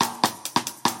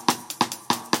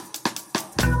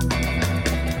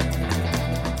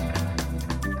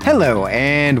Hello,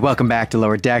 and welcome back to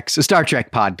Lower Decks, a Star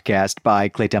Trek podcast by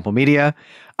Clay Temple Media.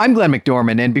 I'm Glenn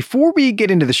McDorman, and before we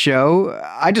get into the show,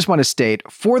 I just want to state,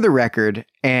 for the record,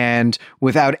 and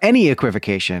without any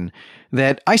equivocation,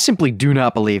 that I simply do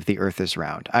not believe the Earth is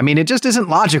round. I mean, it just isn't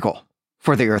logical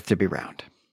for the Earth to be round.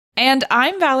 And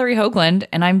I'm Valerie Hoagland,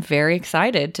 and I'm very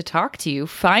excited to talk to you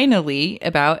finally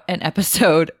about an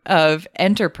episode of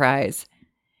Enterprise.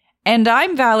 And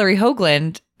I'm Valerie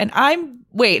Hoagland, and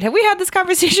wait, have we had this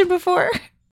conversation before?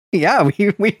 Yeah,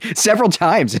 we several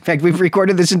times. In fact, we've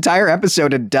recorded this entire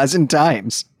episode 12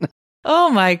 times. Oh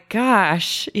my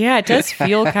gosh. Yeah, it does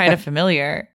feel kind of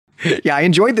familiar. Yeah, I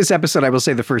enjoyed this episode, I will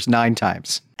say, the first 9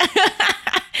 times.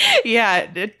 Yeah,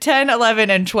 10, 11,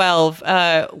 and 12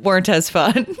 weren't as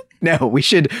fun. No, we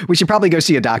should probably go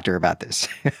see a doctor about this.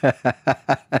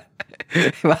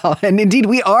 Well, and indeed,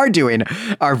 we are doing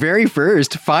our very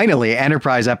first, finally,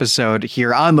 Enterprise episode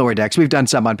here on Lower Decks. We've done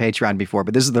some on Patreon before,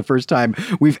 but this is the first time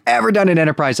we've ever done an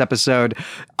Enterprise episode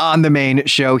on the main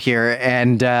show here.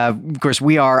 And, of course,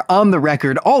 we are on the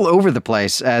record all over the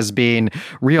place as being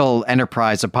real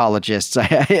Enterprise apologists,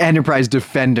 Enterprise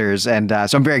defenders. And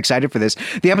so I'm very excited for this.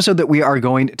 The episode that we are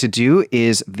going to do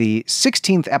is the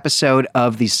 16th episode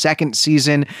of the second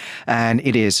season, and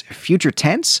it is Future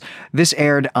Tense. This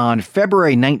aired on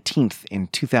February 19th in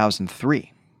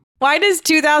 2003. Why does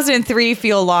 2003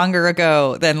 feel longer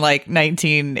ago than like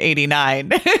 1989?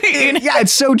 Yeah,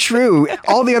 it's so true.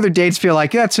 All the other dates feel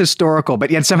like that's historical, but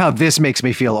yet somehow this makes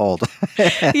me feel old.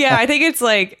 Yeah, I think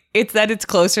it's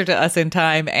closer to us in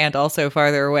time and also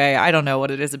farther away. I don't know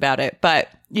what it is about it, but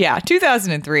yeah,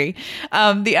 2003.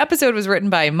 The episode was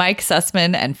written by Mike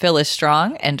Sussman and Phyllis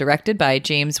Strong and directed by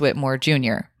James Whitmore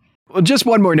Jr. Well, just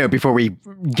one more note before we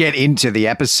get into the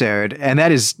episode, and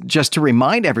that is just to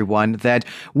remind everyone that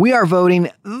we are voting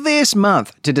this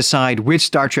month to decide which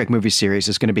Star Trek movie series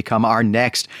is going to become our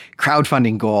next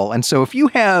crowdfunding goal. And so if you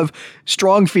have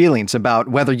strong feelings about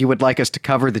whether you would like us to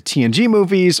cover the TNG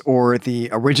movies or the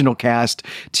original cast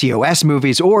TOS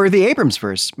movies or the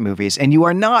Abramsverse movies, and you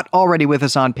are not already with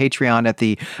us on Patreon at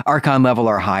the Archon level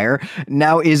or higher,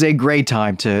 now is a great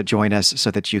time to join us so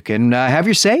that you can have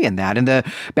your say in that. And the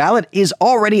ballot is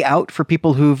already out for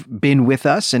people who've been with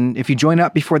us. And if you join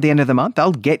up before the end of the month,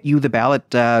 I'll get you the ballot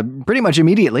pretty much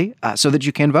immediately so that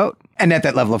you can vote. And at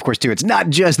that level, of course, too, it's not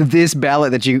just this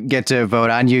ballot that you get to vote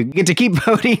on. You get to keep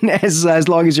voting as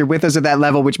long as you're with us at that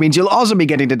level, which means you'll also be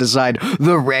getting to decide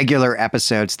the regular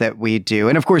episodes that we do.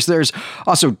 And of course, there's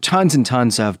also tons and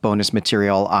tons of bonus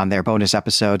material on there, bonus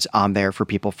episodes on there for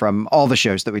people from all the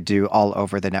shows that we do all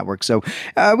over the network. So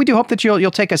we do hope that you'll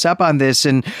take us up on this.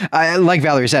 And like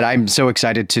Valerie said, I'm so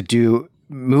excited to do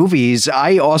movies.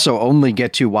 I also only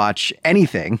get to watch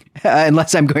anything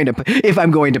unless if I'm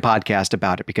going to podcast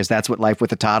about it, because that's what life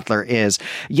with a toddler is.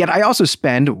 Yet I also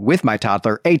spend with my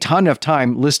toddler a ton of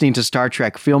time listening to Star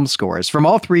Trek film scores from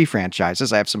all 3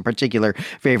 franchises. I have some particular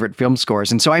favorite film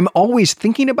scores. And so I'm always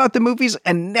thinking about the movies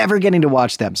and never getting to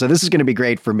watch them. So this is going to be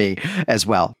great for me as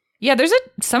well. Yeah,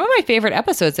 some of my favorite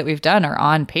episodes that we've done are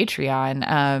on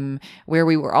Patreon, where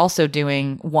we were also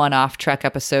doing one-off Trek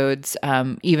episodes,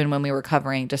 even when we were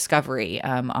covering Discovery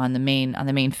on the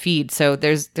main feed. So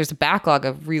there's a backlog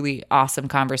of really awesome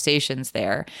conversations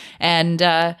there, and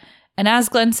as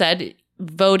Glenn said,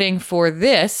 voting for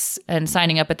this and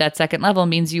signing up at that second level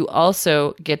means you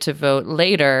also get to vote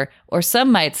later, or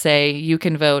some might say you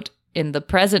can vote in the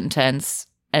present tense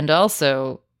and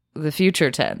also the future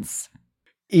tense.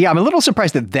 Yeah, I'm a little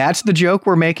surprised that that's the joke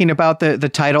we're making about the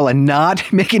title and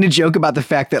not making a joke about the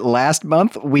fact that last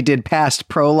month we did Past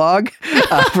Prologue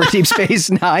for Deep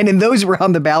Space Nine, and those were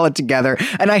on the ballot together.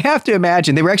 And I have to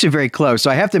imagine, they were actually very close,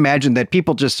 so I have to imagine that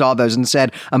people just saw those and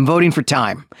said, I'm voting for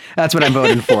time. That's what I'm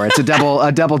voting for. It's a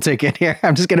double ticket here.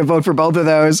 I'm just going to vote for both of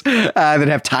those that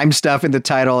have time stuff in the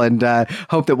title and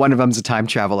hope that one of them's a time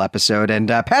travel episode. And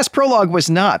Past Prologue was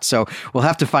not, so we'll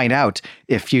have to find out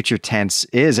if Future Tense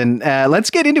is. And let's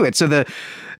get into it. So the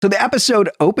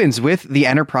episode opens with the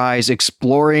Enterprise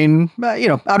exploring,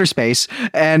 outer space,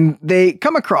 and they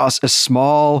come across a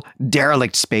small,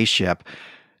 derelict spaceship.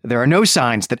 There are no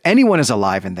signs that anyone is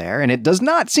alive in there, and it does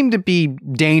not seem to be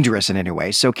dangerous in any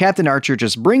way. So Captain Archer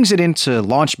just brings it into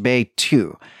Launch Bay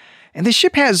 2. And the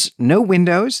ship has no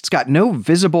windows, it's got no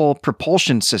visible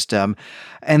propulsion system,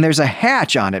 and there's a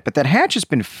hatch on it, but that hatch has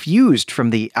been fused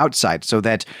from the outside so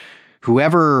that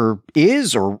whoever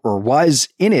is or was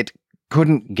in it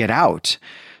couldn't get out.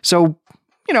 So,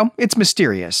 it's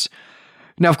mysterious.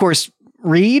 Now, of course,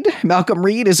 Malcolm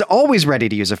Reed is always ready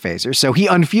to use a phaser, so he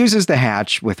unfuses the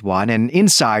hatch with one, and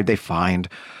inside they find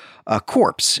a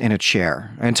corpse in a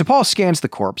chair. And T'Pol scans the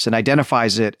corpse and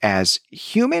identifies it as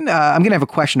human. I'm going to have a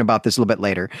question about this a little bit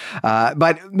later.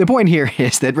 But the point here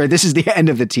is that this is the end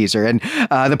of the teaser. And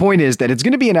the point is that it's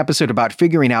going to be an episode about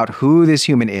figuring out who this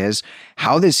human is,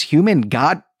 how this human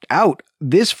got out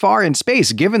this far in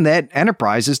space, given that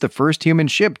Enterprise is the first human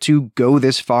ship to go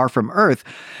this far from Earth.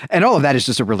 And all of that is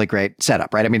just a really great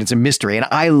setup, right? I mean, it's a mystery, and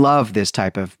I love this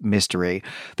type of mystery.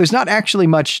 There's not actually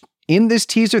much in this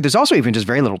teaser. There's also even just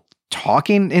very little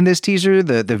talking in this teaser.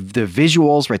 The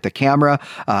visuals, right, the camera,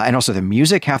 and also the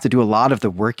music have to do a lot of the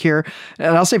work here.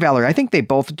 And I'll say, Valerie, I think they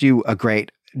both do a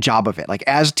great job of it. Like,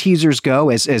 as teasers go,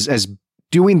 as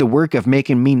doing the work of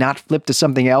making me not flip to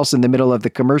something else in the middle of the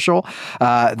commercial,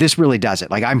 this really does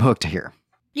it. Like, I'm hooked here.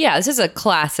 Yeah, this is a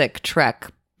classic Trek,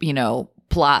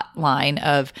 plot line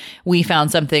of we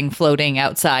found something floating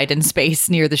outside in space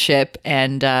near the ship,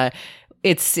 and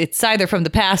it's either from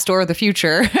the past or the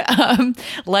future.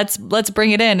 Let's bring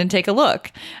it in and take a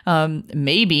look.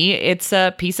 Maybe it's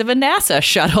a piece of a NASA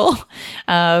shuttle.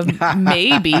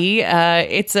 Maybe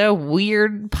it's a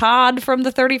weird pod from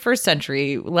the 31st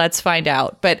century. Let's find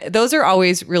out. But those are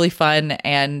always really fun,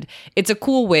 and it's a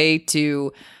cool way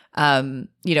to,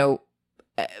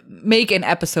 make an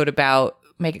episode about.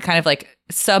 Make it kind of like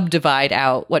subdivide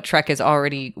out what Trek is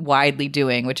already widely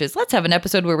doing, which is let's have an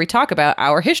episode where we talk about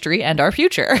our history and our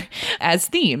future as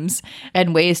themes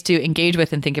and ways to engage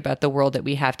with and think about the world that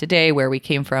we have today, where we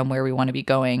came from, where we want to be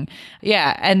going.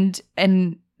 Yeah. And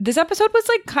this episode was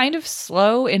like kind of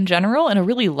slow in general in a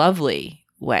really lovely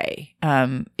way.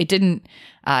 It didn't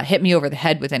hit me over the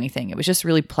head with anything. It was just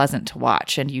really pleasant to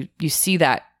watch. And you see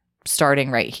that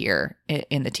starting right here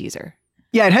in the teaser.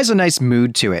 Yeah, it has a nice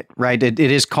mood to it, right? It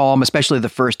is calm, especially the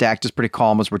first act is pretty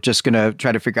calm as we're just going to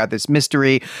try to figure out this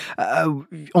mystery.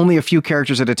 Only a few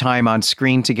characters at a time on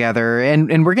screen together.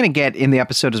 And we're going to get in the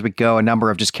episode as we go a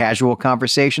number of just casual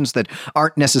conversations that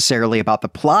aren't necessarily about the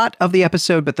plot of the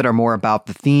episode, but that are more about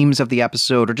the themes of the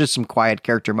episode or just some quiet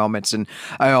character moments. And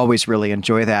I always really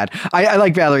enjoy that. I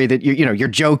like, Valerie, that your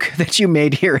joke that you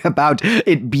made here about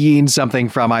it being something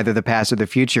from either the past or the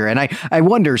future. And I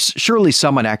wonder, surely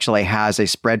someone actually has a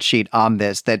spreadsheet on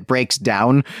this that breaks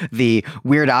down the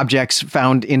weird objects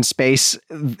found in space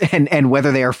and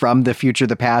whether they are from the future,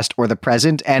 the past, or the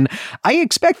present. And I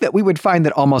expect that we would find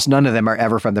that almost none of them are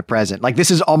ever from the present. Like, this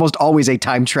is almost always a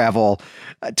time travel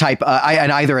type,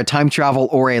 and either a time travel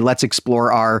or a let's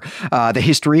explore the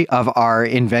history of our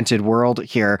invented world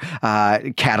here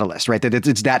catalyst, right? That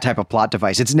it's that type of plot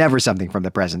device. It's never something from the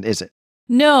present, is it?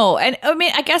 No. And I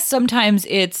mean, I guess sometimes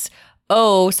it's,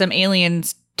 some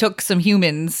aliens took some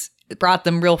humans, brought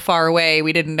them real far away.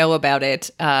 We didn't know about it.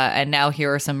 And now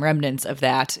here are some remnants of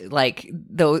that,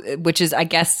 which is, I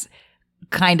guess,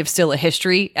 kind of still a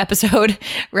history episode,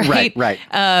 right? Right.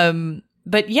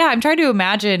 But yeah, I'm trying to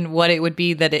imagine what it would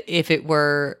be if it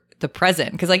were the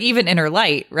present. Because even Inner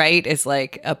Light, right, is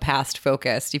like a past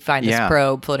focused. You find this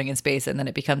probe floating in space and then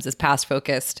it becomes this past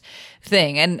focused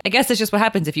thing. And I guess it's just what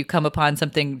happens if you come upon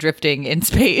something drifting in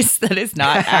space that is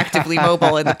not actively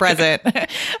mobile in the present.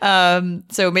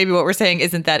 So maybe what we're saying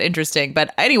isn't that interesting.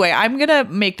 But anyway, I'm going to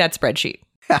make that spreadsheet.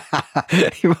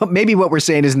 Well, maybe what we're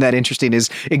saying isn't that interesting is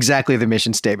exactly the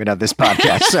mission statement of this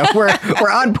podcast. So we're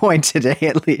on point today,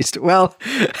 at least. Well,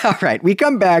 all right. We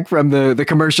come back from the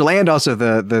commercial and also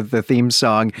the theme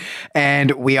song,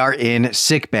 and we are in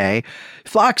sickbay.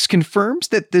 Phlox confirms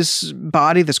that this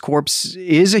body, this corpse,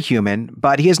 is a human,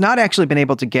 but he has not actually been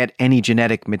able to get any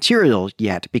genetic material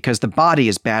yet because the body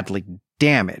is badly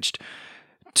damaged.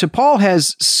 T'Pol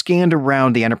has scanned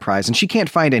around the Enterprise, and she can't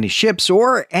find any ships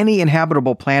or any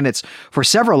inhabitable planets for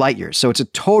several light years. So it's a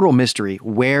total mystery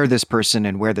where this person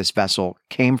and where this vessel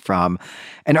came from.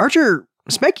 And Archer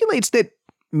speculates that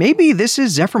maybe this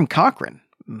is Zefram Cochrane,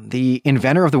 the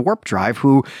inventor of the warp drive,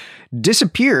 who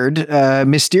disappeared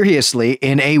mysteriously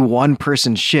in a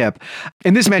one-person ship.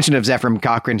 And this mention of Zefram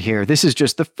Cochrane here, this is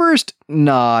just the first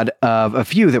nod of a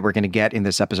few that we're going to get in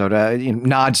this episode,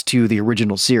 nods to the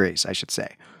original series, I should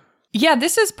say. Yeah,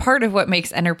 this is part of what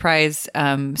makes Enterprise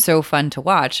so fun to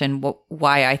watch, and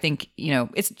why I think,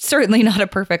 it's certainly not a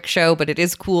perfect show, but it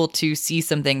is cool to see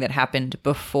something that happened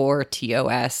before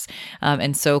TOS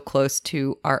and so close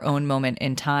to our own moment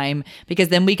in time, because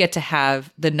then we get to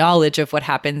have the knowledge of what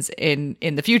happens in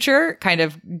the future kind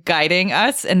of guiding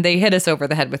us, and they hit us over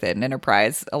the head with it in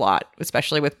Enterprise a lot,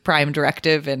 especially with Prime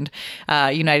Directive and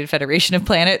United Federation of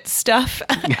Planets stuff.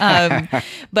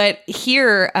 But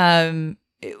here...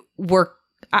 what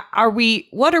are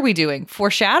we doing?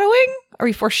 Foreshadowing? Are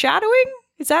we foreshadowing?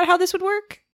 Is that how this would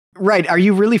work? Right. Are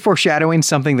you really foreshadowing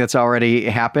something that's already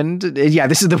happened? Yeah,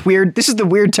 this is the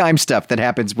weird time stuff that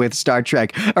happens with Star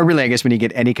Trek. Or really, I guess when you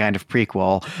get any kind of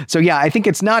prequel. So yeah, I think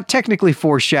it's not technically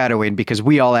foreshadowing because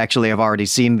we all actually have already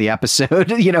seen the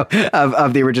episode,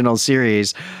 of the original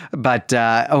series. But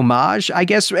homage, I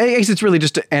guess it's really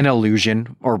just an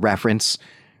allusion or reference.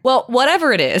 Well,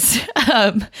 whatever it is,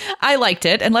 I liked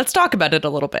it, and let's talk about it a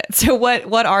little bit. So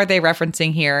what are they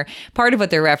referencing here? Part of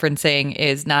what they're referencing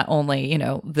is not only,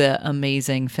 the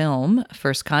amazing film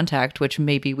First Contact, which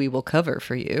maybe we will cover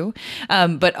for you,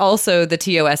 but also the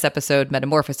TOS episode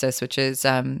Metamorphosis, which is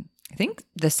I think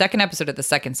the second episode of the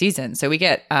second season. So we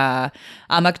get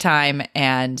Amok Time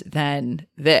and then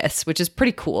this, which is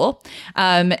pretty cool.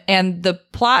 And the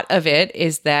plot of it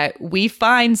is that we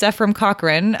find Zefram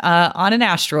Cochrane on an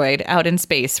asteroid out in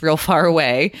space, real far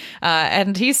away.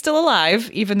 And he's still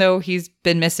alive, even though he's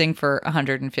been missing for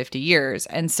 150 years.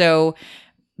 And so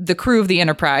the crew of the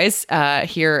Enterprise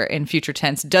here in future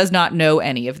tense does not know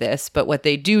any of this. But what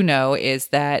they do know is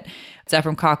that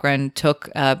Zefram Cochrane took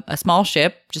a small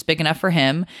ship, just big enough for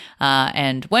him,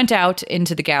 and went out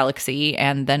into the galaxy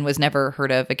and then was never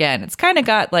heard of again. It's kind of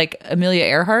got like Amelia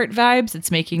Earhart vibes. It's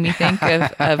making me think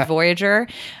of Voyager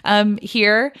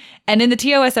here. And in the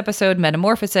TOS episode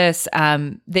Metamorphosis,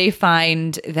 they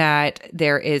find that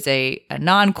there is a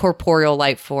non-corporeal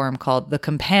life form called the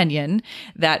Companion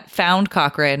that found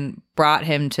Cochrane, brought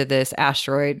him to this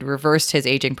asteroid, reversed his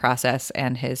aging process,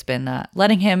 and has been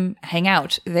letting him hang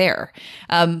out there.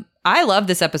 I love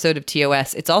this episode of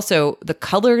TOS. It's also the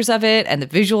colors of it and the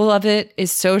visual of it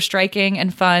is so striking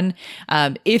and fun.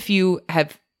 If you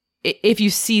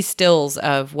see stills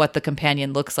of what the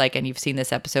Companion looks like and you've seen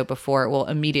this episode before, it will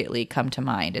immediately come to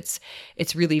mind.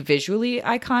 It's really visually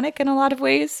iconic in a lot of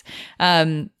ways.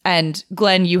 And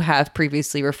Glenn, you have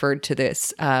previously referred to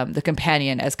this, the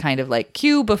Companion, as kind of like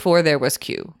Q before there was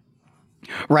Q.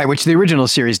 Right, which the original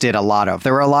series did a lot of.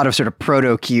 There were a lot of sort of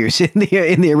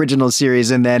proto-Qs in the original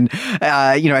series, and then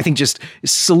I think just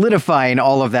solidifying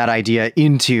all of that idea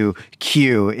into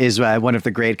Q is one of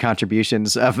the great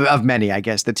contributions of many, I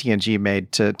guess, that TNG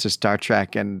made to Star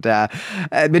Trek. And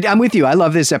but I'm with you. I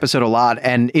love this episode a lot,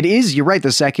 and it is, you're right,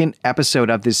 the second episode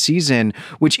of this season,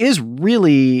 which is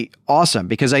really awesome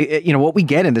because what we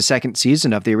get in the second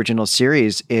season of the original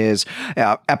series is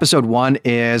episode 1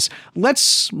 is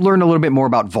let's learn a little bit more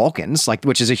about Vulcans,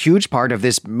 which is a huge part of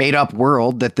this made-up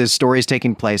world that this story is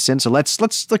taking place in. So let's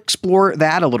explore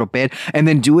that a little bit, and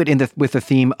then do it with the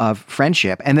theme of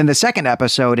friendship. And then the second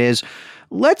episode is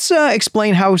let's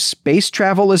explain how space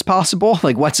travel is possible,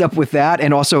 what's up with that,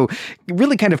 and also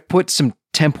really kind of put some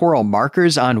temporal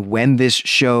markers on when this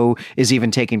show is even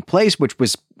taking place, which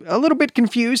was a little bit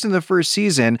confused in the first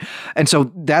season. And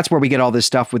so that's where we get all this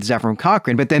stuff with Zefram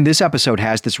Cochrane. But then this episode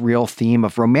has this real theme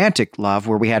of romantic love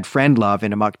where we had friend love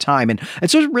in Amok Time. And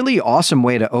it's a really awesome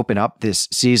way to open up this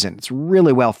season. It's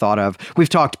really well thought of. We've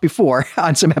talked before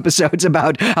on some episodes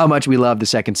about how much we love the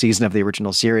second season of the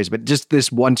original series, but just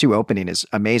this 1-2 opening is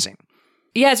amazing.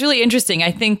 Yeah, it's really interesting.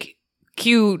 I think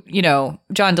Q,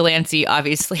 John Delancey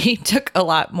obviously took a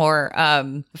lot more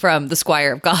from the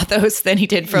Squire of Gothos than he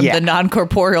did from the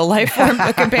non-corporeal life form,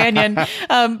 the Companion.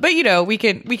 But we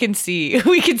can see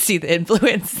the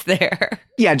influence there.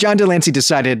 Yeah, John Delancey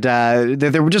decided that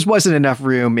there just wasn't enough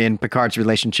room in Picard's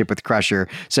relationship with Crusher,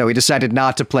 so he decided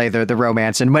not to play the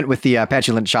romance and went with the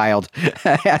petulant child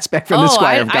aspect from the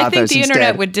Squire of Gothos. I think the instead.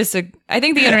 internet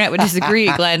would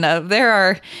disagree, Glenn.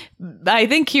 I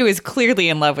think Q is clearly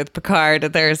in love with Picard.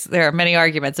 There are many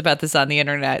arguments about this on the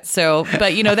internet. So,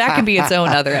 but that can be its own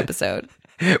other episode.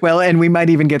 Well, and we might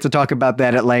even get to talk about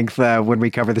that at length when we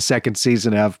cover the second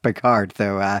season of Picard,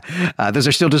 though those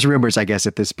are still just rumors, I guess,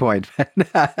 at this point.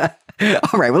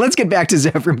 All right, well, let's get back to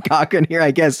Zefram Cochrane here,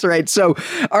 I guess, right? So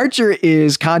Archer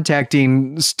is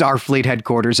contacting Starfleet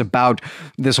headquarters about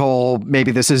this whole,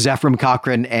 maybe this is Zefram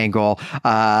Cochrane angle.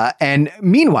 And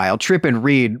meanwhile, Trip and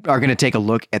Reed are going to take a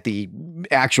look at the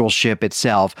actual ship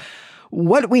itself.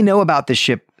 What we know about the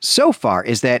ship so far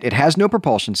is that it has no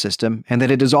propulsion system and that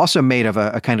it is also made of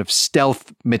a kind of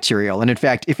stealth material. And in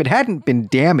fact, if it hadn't been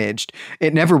damaged,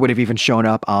 it never would have even shown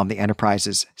up on the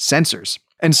Enterprise's sensors.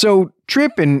 And so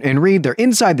Trip and Reed, they're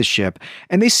inside the ship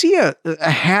and they see a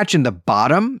hatch in the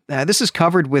bottom. This is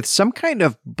covered with some kind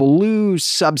of blue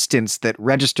substance that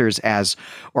registers as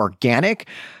organic.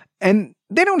 And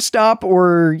they don't stop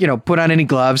or, put on any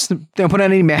gloves. They don't put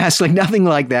on any masks, nothing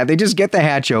like that. They just get the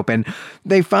hatch open.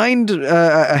 They find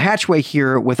a hatchway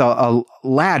here with a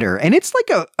ladder, and it's like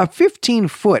a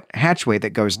 15-foot hatchway that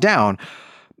goes down.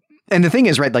 And the thing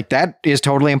is, right, that is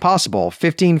totally impossible.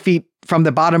 15 feet from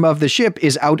the bottom of the ship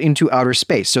is out into outer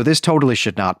space. So this totally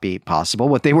should not be possible.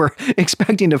 What they were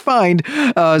expecting to find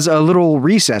is a little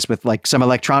recess with like some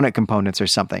electronic components or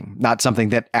something, not something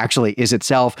that actually is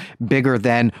itself bigger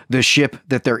than the ship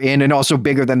that they're in and also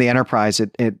bigger than the Enterprise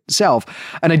itself.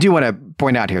 And I do want to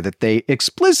point out here that they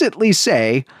explicitly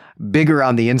say bigger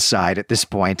on the inside at this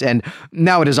point. And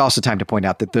now it is also time to point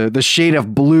out that the shade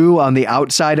of blue on the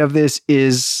outside of this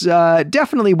is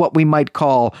definitely what we might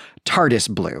call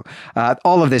TARDIS blue.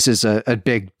 All of this is a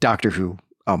big Doctor Who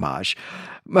homage.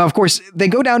 Of course, they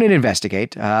go down and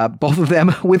investigate, both of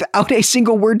them without a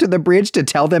single word to the bridge to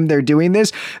tell them they're doing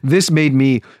this. This made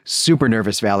me super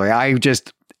nervous, Valerie.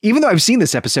 Even though I've seen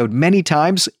this episode many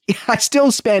times, I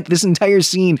still spent this entire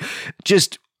scene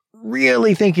just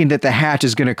really thinking that the hatch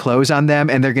is going to close on them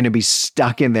and they're going to be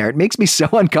stuck in there. It makes me so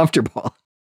uncomfortable.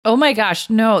 Oh my gosh,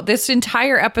 no, this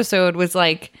entire episode was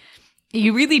like,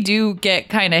 you really do get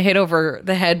kind of hit over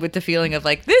the head with the feeling of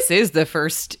like, this is the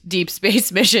first deep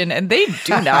space mission and they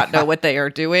do not know what they are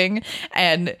doing.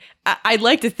 And I'd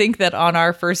like to think that on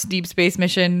our first deep space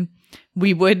mission,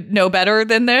 we would know better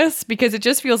than this, because it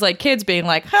just feels like kids being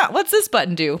like, what's this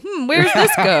button do? Where's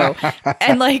this go?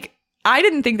 And like, I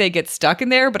didn't think they'd get stuck in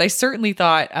there, but I certainly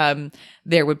thought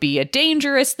there would be a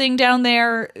dangerous thing down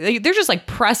there. They're just like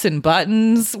pressing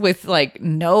buttons with like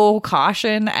no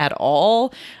caution at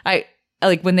all. I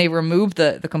like when they removed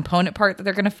the component part that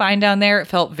they're going to find down there, it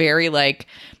felt very like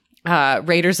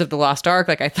Raiders of the Lost Ark.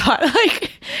 Like I thought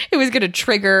like it was going to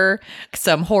trigger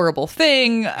some horrible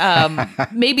thing.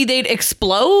 Maybe they'd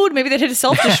explode. Maybe they'd hit a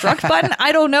self-destruct button.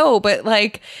 I don't know. But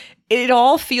like, it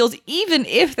all feels, even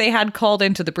if they had called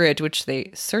into the bridge, which they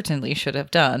certainly should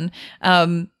have done,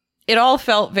 it all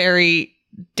felt very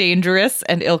dangerous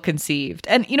and ill-conceived.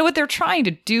 And you know what they're trying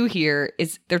to do here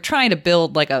is they're trying to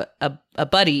build like a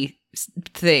buddy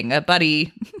thing, a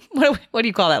buddy, what do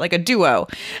you call that? Like a duo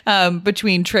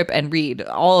between Trip and Reed.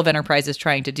 All of Enterprise is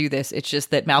trying to do this. It's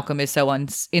just that Malcolm is so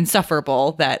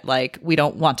insufferable that like we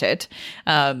don't want it.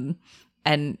 And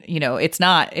you know, it's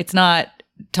not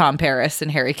Tom Paris and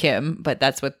Harry Kim, but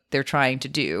that's what they're trying to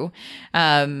do.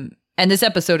 And this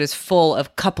episode is full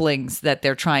of couplings that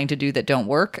they're trying to do that don't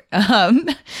work,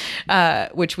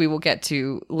 which we will get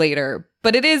to later.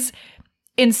 But it is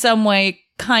in some way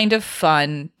kind of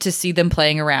fun to see them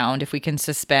playing around if we can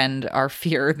suspend our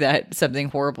fear that something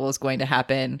horrible is going to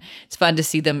happen. It's fun to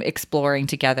see them exploring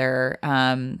together,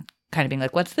 kind of being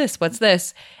like, what's this? What's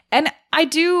this? And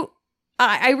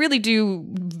I really do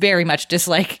very much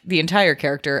dislike the entire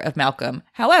character of Malcolm.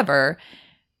 However,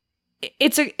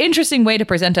 it's an interesting way to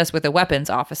present us with a weapons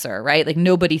officer, right? Like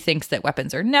nobody thinks that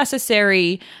weapons are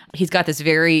necessary. He's got this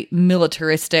very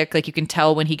militaristic, like you can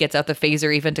tell when he gets out the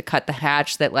phaser even to cut the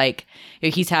hatch that like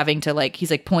he's having to like,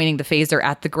 he's like pointing the phaser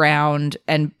at the ground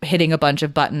and hitting a bunch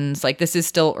of buttons. Like this is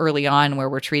still early on where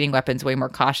we're treating weapons way more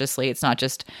cautiously. It's not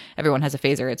just everyone has a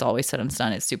phaser. It's always said and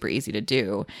done. It's super easy to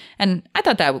do. And I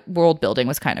thought that world building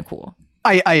was kind of cool.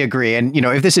 I agree. And, you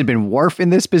know, if this had been Worf in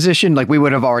this position, like we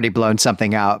would have already blown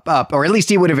something up, or at least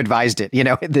he would have advised it, you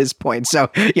know, at this point.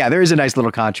 So, yeah, there is a nice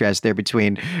little contrast there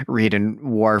between Reed and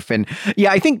Worf. And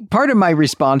yeah, I think part of my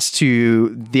response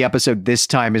to the episode this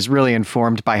time is really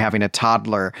informed by having a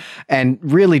toddler and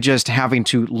really just having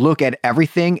to look at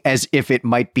everything as if it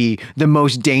might be the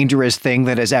most dangerous thing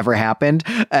that has ever happened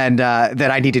and that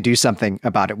I need to do something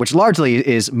about it, which largely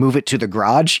is move it to the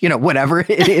garage, you know, whatever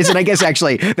it is. And I guess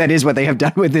actually that is what they have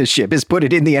done with this ship, is put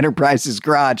it in the Enterprise's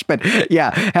garage. But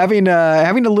yeah, having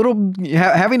a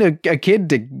kid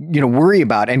to, you know, worry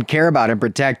about and care about and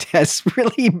protect has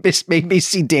really made me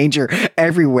see danger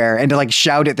everywhere and to like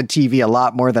shout at the TV a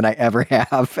lot more than I ever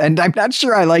have. And I'm not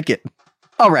sure I like it.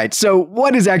 All right, so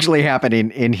what is actually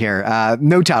happening in here?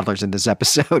 No toddlers in this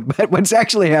episode, but what's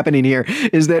actually happening here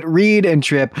is that Reed and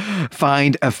Trip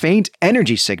find a faint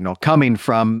energy signal coming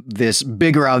from this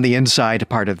bigger on the inside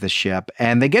part of the ship,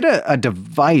 and they get a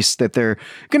device that they're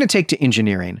going to take to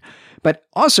engineering. But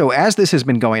also, as this has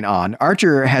been going on,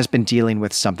 Archer has been dealing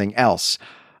with something else,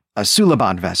 a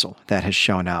Suliban vessel that has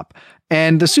shown up.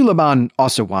 And the Suliban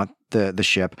also want the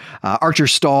ship. Archer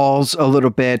stalls a little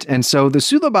bit, and so the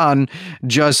Suliban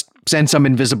just send some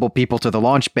invisible people to the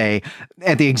launch bay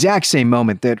at the exact same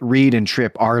moment that Reed and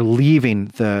Trip are leaving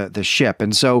the ship.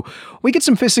 And so we get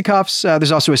some fisticuffs.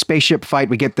 There's also a spaceship fight.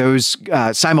 We get those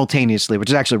simultaneously, which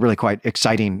is actually a really quite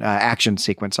exciting action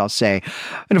sequence, I'll say.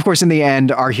 And of course, in the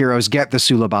end, our heroes get the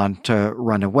Suliban to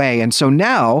run away. And so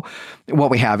now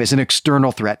what we have is an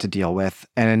external threat to deal with.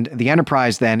 And the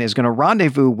Enterprise then is going to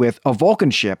rendezvous with a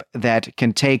Vulcan ship that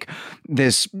can take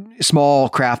this small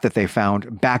craft that they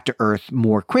found back to Earth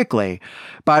more quickly quickly.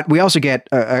 But we also get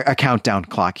a countdown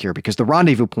clock here because the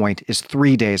rendezvous point is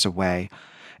 3 days away.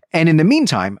 And in the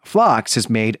meantime, Phlox has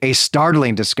made a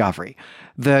startling discovery.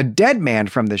 The dead man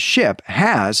from the ship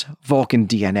has Vulcan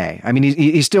DNA. I mean,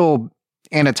 he's still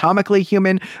anatomically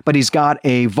human, but he's got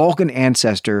a Vulcan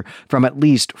ancestor from at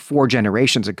least 4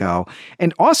 generations ago,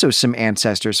 and also some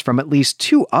ancestors from at least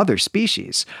 2 other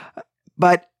species.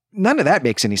 But none of that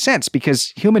makes any sense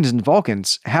because humans and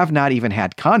Vulcans have not even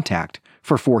had contact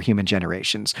for 4 human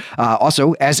generations.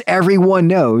 Also, as everyone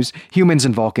knows, humans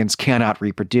and Vulcans cannot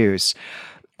reproduce.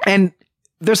 And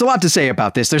there's a lot to say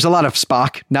about this. There's a lot of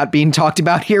Spock not being talked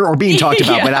about here or being talked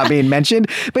about without being mentioned.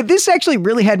 But this actually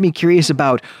really had me curious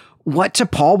about what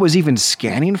T'Pol was even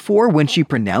scanning for when she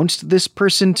pronounced this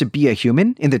person to be a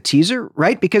human in the teaser,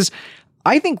 right? Because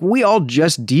I think we all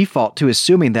just default to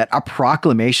assuming that a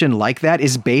proclamation like that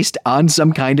is based on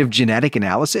some kind of genetic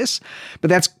analysis, but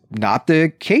that's not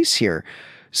the case here.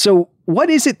 So what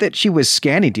is it that she was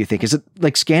scanning, do you think? Is it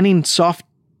like scanning soft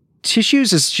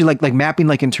tissues? Is she like mapping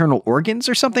like internal organs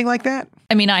or something like that?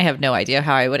 I mean, I have no idea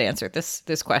how I would answer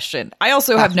this question. I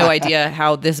also have no idea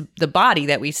how the body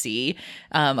that we see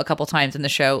a couple times in the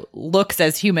show looks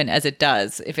as human as it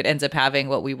does. If it ends up having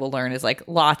what we will learn is like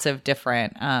lots of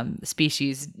different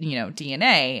species,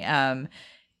 DNA.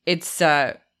 It's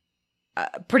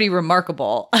pretty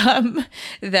remarkable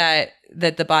that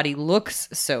the body looks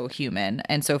so human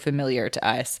and so familiar to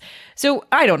us. So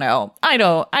I don't know. I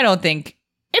don't think.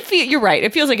 You're right.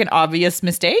 It feels like an obvious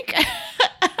mistake.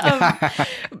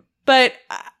 But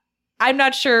I'm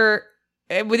not sure.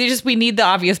 We need the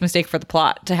obvious mistake for the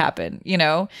plot to happen,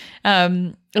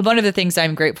 One of the things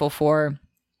I'm grateful for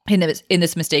in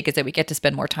this mistake is that we get to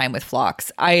spend more time with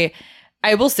Phlox. I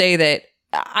will say that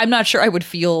I'm not sure I would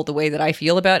feel the way that I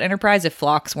feel about Enterprise if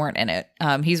Phlox weren't in it.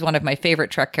 He's one of my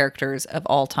favorite Trek characters of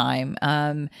all time.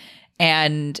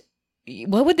 And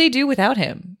what would they do without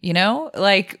him?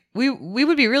 Like we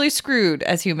would be really screwed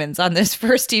as humans on this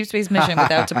first deep space mission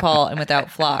without T'Pol and without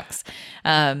Phlox.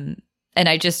 And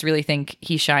I just really think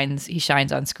he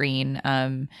shines on screen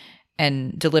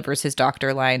and delivers his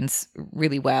doctor lines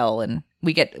really well. And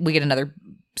we get another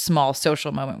small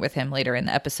social moment with him later in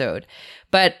the episode.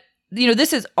 But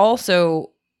this is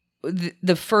also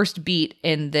the first beat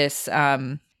in this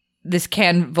this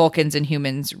can Vulcans and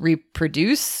humans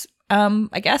reproduce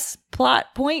I guess,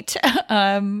 plot point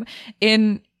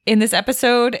in this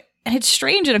episode. And it's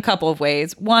strange in a couple of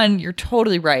ways. One, you're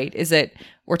totally right, is that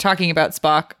we're talking about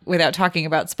Spock without talking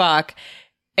about Spock.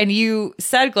 And you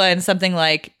said, Glenn, something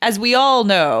like, as we all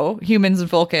know, humans and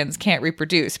Vulcans can't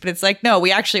reproduce. But it's like, no,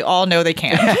 we actually all know they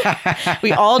can.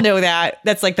 We all know that.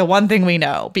 That's like the one thing we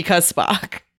know because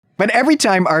Spock. But every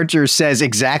time Archer says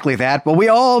exactly that, well, we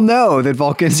all know that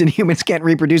Vulcans and humans can't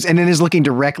reproduce, and then is looking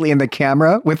directly in the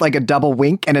camera with like a double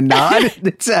wink and a nod.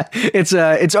 It's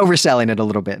overselling it a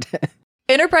little bit.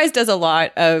 Enterprise does a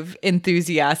lot of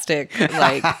enthusiastic,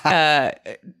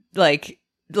 like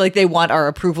they want our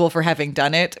approval for having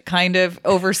done it, kind of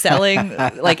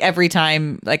overselling. Like every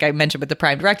time, like I mentioned with the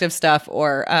Prime Directive stuff,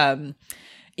 or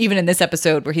even in this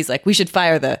episode where he's like, we should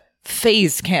fire the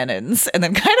phase cannons, and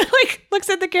then kind of like looks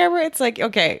at the camera. It's like,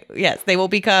 okay, yes, they will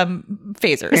become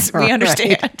phasers. We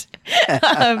understand.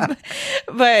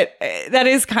 But that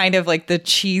is kind of like the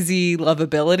cheesy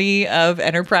lovability of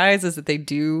Enterprise, is that they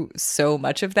do so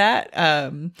much of that.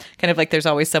 Kind of like there's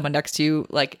always someone next to you,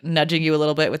 like nudging you a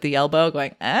little bit with the elbow,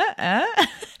 going,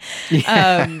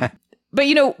 Yeah. But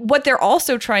what they're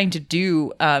also trying to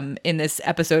do in this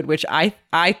episode, which I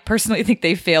personally think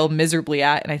they fail miserably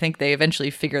at, and I think they eventually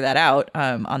figure that out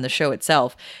on the show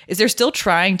itself, is they're still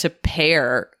trying to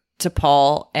pair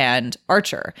T'Pol and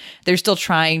Archer. They're still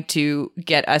trying to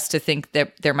get us to think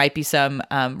that there might be some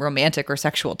romantic or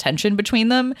sexual tension between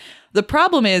them. The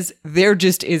problem is there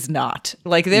just is not.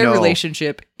 Like their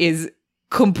relationship is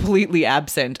completely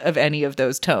absent of any of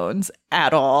those tones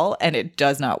at all, and it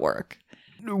does not work.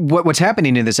 What's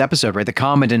happening in this episode, right? The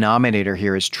common denominator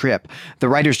here is Trip. The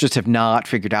writers just have not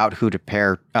figured out who to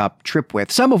pair up Trip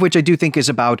with, some of which I do think is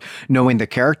about knowing the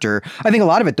character. I think a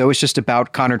lot of it, though, is just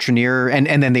about Connor Trinneer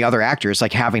and then the other actors,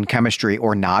 like having chemistry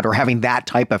or not, or having that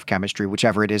type of chemistry,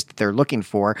 whichever it is that they're looking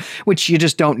for, which you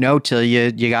just don't know till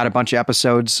you got a bunch of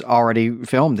episodes already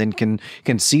filmed and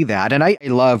can see that. And I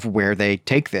love where they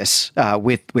take this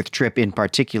with Trip in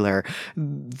particular,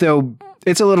 though.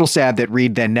 It's a little sad that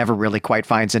Reed then never really quite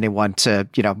finds anyone to,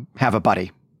 have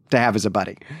as a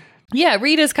buddy. Yeah,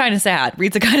 Reed is kind of sad.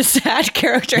 Reed's a kind of sad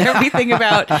character. Everything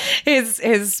about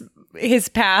his his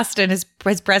past and his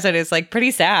present is like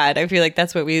pretty sad. I feel like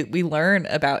that's what we learn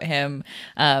about him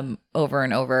over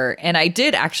and over. And I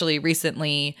did actually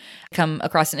recently come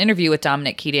across an interview with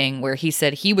Dominic Keating where he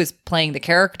said he was playing the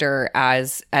character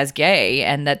as gay,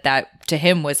 and that to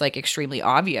him was like extremely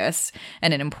obvious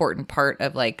and an important part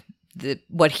of like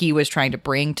what he was trying to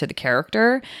bring to the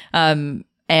character.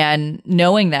 And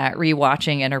knowing that,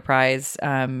 rewatching Enterprise,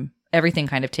 everything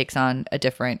kind of takes on a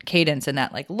different cadence, and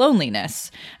that like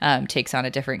loneliness takes on a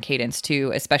different cadence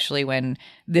too, especially when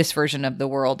this version of the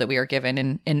world that we are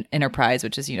given in Enterprise,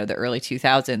 which is, you know, the early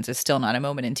 2000s, is still not a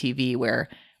moment in TV where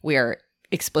we are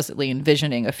explicitly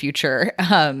envisioning a future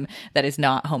that is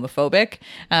not homophobic.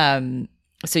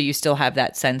 So you still have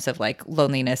that sense of like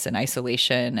loneliness and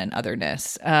isolation and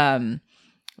otherness.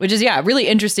 Which is, a really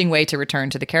interesting way to return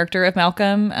to the character of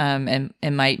Malcolm, and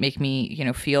might make me, you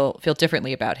know, feel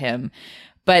differently about him.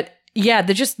 But yeah,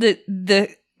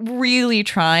 the really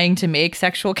trying to make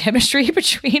sexual chemistry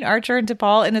between Archer and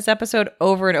T'Pol in this episode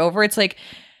over and over. It's like,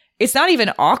 it's not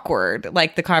even awkward,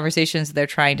 like the conversations they're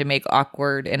trying to make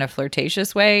awkward in a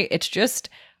flirtatious way. It's just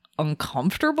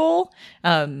uncomfortable.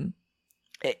 I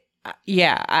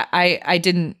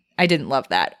didn't love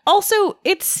that. Also,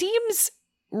 it seems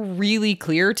really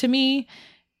clear to me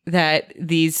that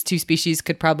these two species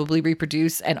could probably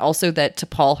reproduce, and also that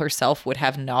T'Pol herself would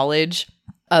have knowledge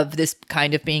of this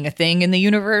kind of being a thing in the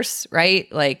universe,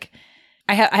 right? Like,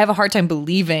 I have a hard time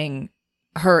believing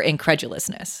her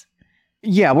incredulousness.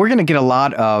 Yeah, we're going to get a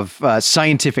lot of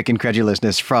scientific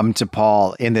incredulousness from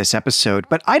T'Pol in this episode,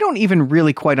 but I don't even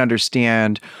really quite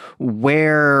understand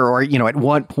where, or, you know, at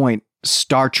what point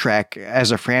Star Trek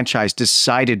as a franchise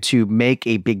decided to make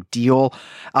a big deal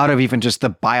out of even just the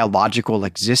biological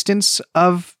existence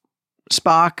of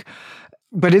Spock.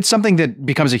 But it's something that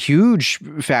becomes a huge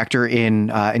factor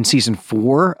in season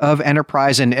 4 of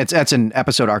Enterprise, and that's an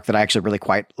episode arc that I actually really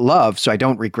quite love, so I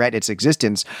don't regret its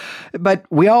existence. But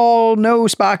we all know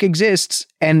Spock exists,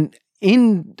 and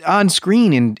on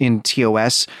screen in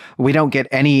TOS, we don't get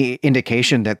any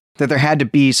indication that there had to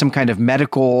be some kind of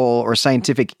medical or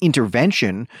scientific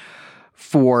intervention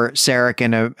for Sarek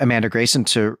and Amanda Grayson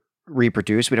to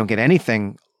reproduce. We don't get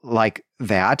anything like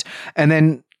that. And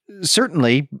then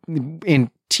certainly in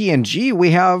TNG,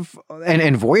 we have,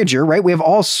 and Voyager, right? We have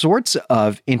all sorts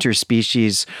of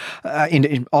interspecies,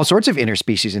 all sorts of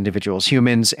interspecies individuals,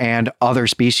 humans and other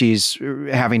species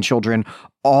having children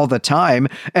all the time.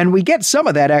 And we get some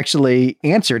of that actually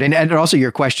answered. And also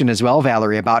your question as well,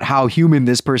 Valerie, about how human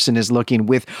this person is looking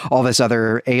with all this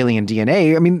other alien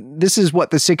DNA. I mean, this is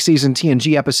what the 6th season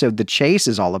TNG episode, The Chase,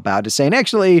 is all about, is saying,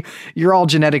 actually, you're all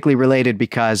genetically related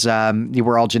because you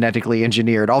were all genetically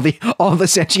engineered. All the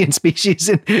sentient species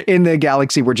in the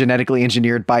galaxy were genetically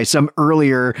engineered by some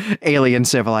earlier alien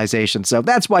civilization. So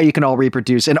that's why you can all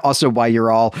reproduce, and also why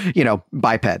you're all, you know,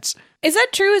 bipeds. Is that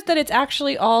true? Is that it's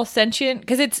actually all sentient?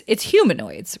 Because it's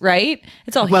humanoids, right?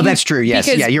 It's all well. That's true. Yes.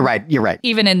 Yeah. You're right.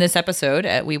 Even in this episode,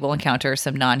 we will encounter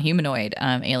some non-humanoid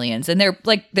aliens, and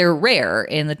they're rare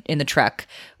in the Trek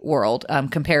world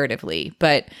comparatively.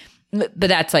 But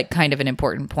that's like kind of an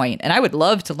important point, and I would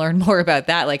love to learn more about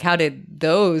that. Like, how did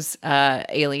those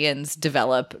aliens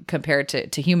develop compared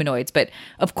to humanoids? But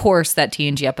of course, that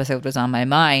TNG episode was on my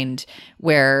mind,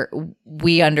 where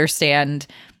we understand.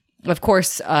 Of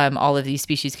course, all of these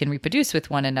species can reproduce with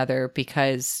one another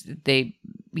because they,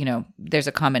 you know, there's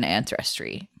a common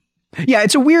ancestry. Yeah,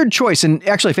 it's a weird choice. And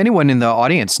actually, if anyone in the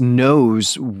audience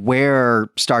knows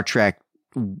where Star Trek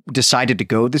decided to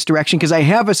go this direction, because I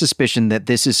have a suspicion that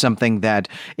this is something that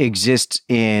exists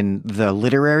in the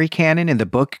literary canon, in the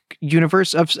book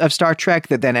universe of Star Trek,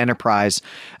 that then Enterprise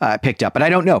picked up. But I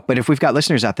don't know. But if we've got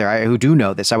listeners out there who do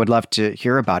know this, I would love to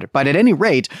hear about it. But at any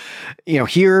rate, you know,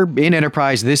 here in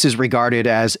Enterprise, this is regarded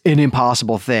as an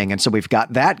impossible thing. And so we've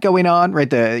got that going on,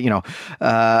 right?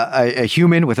 A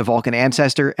human with a Vulcan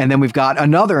ancestor. And then we've got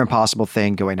another impossible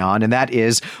thing going on, and that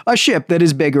is a ship that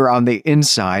is bigger on the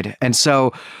inside. And so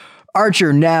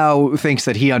Archer now thinks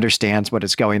that he understands what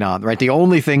is going on, right? The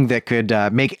only thing that could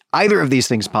make either of these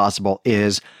things possible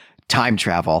is time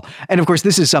travel. And of course,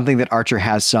 this is something that Archer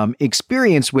has some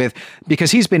experience with,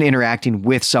 because he's been interacting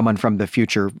with someone from the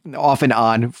future off and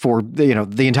on for, you know,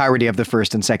 the entirety of the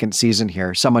 1st and 2nd season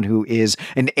here, someone who is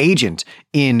an agent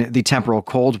in the temporal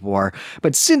Cold War.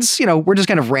 But since, you know, we're just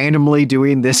kind of randomly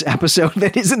doing this episode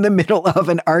that is in the middle of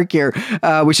an arc here,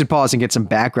 we should pause and get some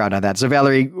background on that. So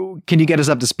Valerie, can you get us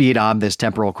up to speed on this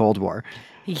temporal Cold War?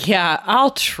 Yeah,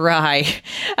 I'll try.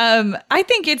 I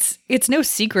think it's no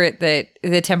secret that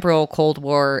the temporal Cold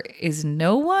War is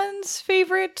no one's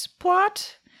favorite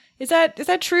plot Is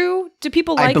that true? Do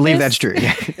people like I believe this? that's true.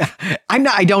 Yeah.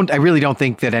 I really don't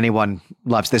think that anyone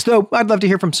loves this, though I'd love to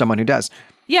hear from someone who does.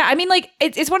 Yeah, I mean, like,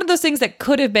 it's one of those things that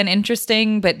could have been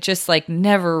interesting, but just, like,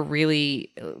 never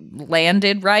really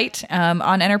landed right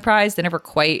on Enterprise. They never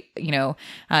quite,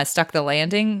 stuck the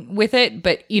landing with it.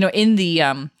 But, in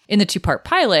the two-part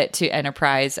pilot to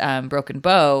Enterprise, Broken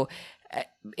Bow,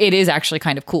 it is actually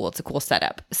kind of cool. It's a cool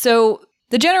setup. So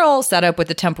the general setup with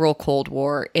the temporal Cold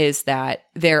War is that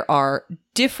there are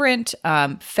different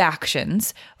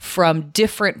factions from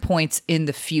different points in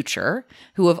the future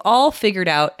who have all figured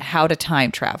out how to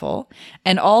time travel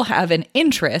and all have an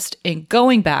interest in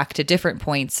going back to different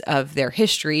points of their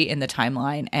history in the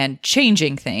timeline and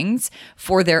changing things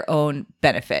for their own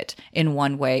benefit in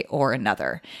one way or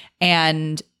another.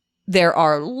 And there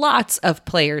are lots of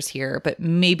players here, but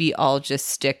maybe I'll just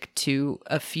stick to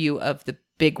a few of the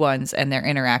big ones and their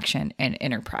interaction in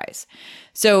Enterprise.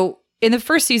 So in the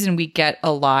first season, we get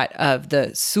a lot of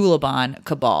the Suliban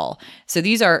Cabal. So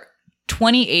these are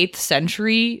 28th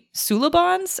century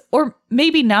Sulibans, or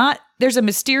maybe not. There's a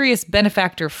mysterious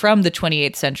benefactor from the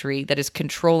 28th century that is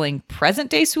controlling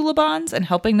present-day Sulibans and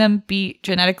helping them be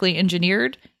genetically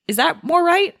engineered. Is that more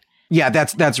right? Yeah,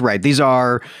 that's right. These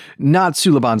are not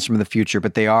Sulibans from the future,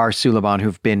 but they are Suliban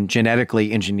who've been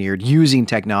genetically engineered using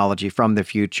technology from the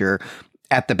future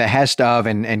at the behest of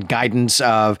and guidance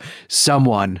of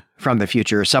someone from the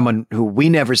future, someone who we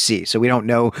never see. So we don't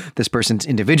know this person's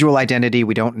individual identity.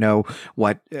 We don't know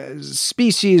what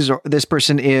species or this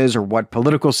person is or what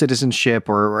political citizenship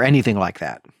or anything like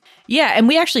that. Yeah, and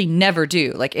we actually never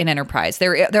do, like in Enterprise.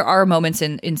 There are moments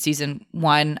in season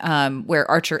 1 where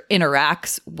Archer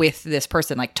interacts with this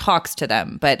person, like talks to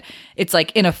them, but it's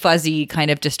like in a fuzzy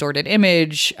kind of distorted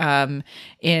image,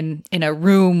 in a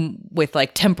room with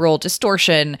like temporal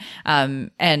distortion.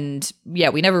 And yeah,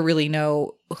 we never really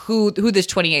know who this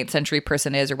 28th century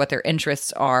person is or what their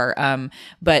interests are.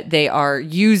 But they're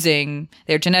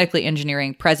genetically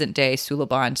engineering present day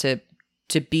Suliban to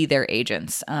be their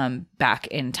agents back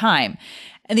in time.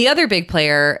 And the other big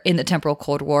player in the temporal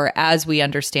Cold War, as we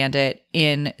understand it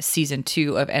in season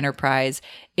 2 of Enterprise,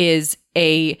 is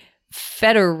a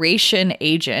Federation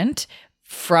agent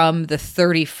from the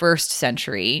 31st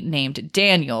century named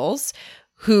Daniels,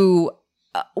 who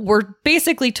were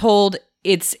basically told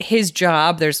it's his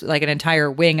job. There's like an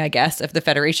entire wing, I guess, of the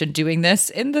Federation doing this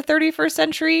in the 31st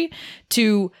century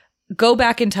to go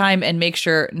back in time and make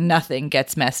sure nothing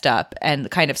gets messed up and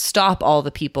kind of stop all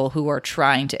the people who are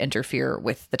trying to interfere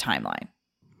with the timeline.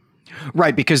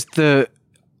 Right, because the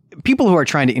people who are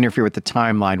trying to interfere with the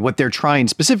timeline, what they're trying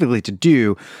specifically to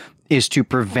do is to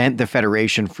prevent the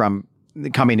Federation from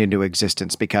coming into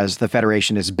existence because the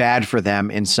Federation is bad for them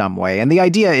in some way. And the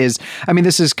idea is, I mean,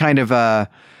 this is kind of a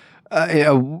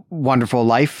Wonderful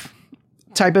Life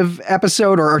type of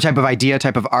episode or type of idea,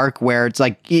 type of arc where it's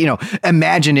like,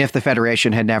 imagine if the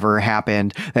Federation had never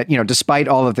happened, that, despite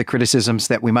all of the criticisms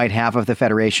that we might have of the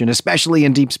Federation, especially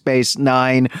in Deep Space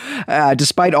Nine,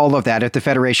 despite all of that, if the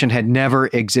Federation had never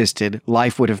existed,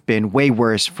 life would have been way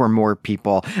worse for more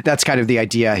people. That's kind of the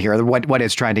idea here, what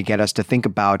it's trying to get us to think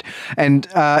about. And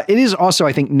it is also,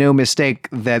 I think, no mistake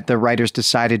that the writers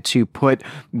decided to put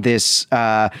this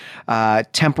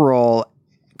temporal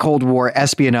Cold War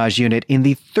espionage unit in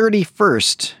the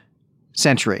 31st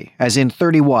century, as in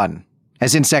 31,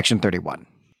 as in Section 31.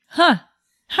 Huh.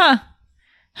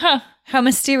 How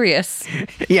mysterious.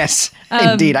 Yes,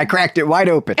 indeed. I cracked it wide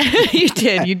open. You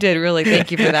did. Really.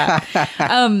 Thank you for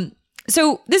that.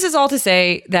 So this is all to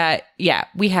say that, yeah,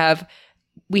 we have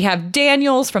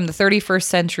Daniels from the 31st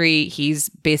century. He's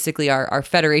basically our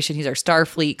Federation. He's our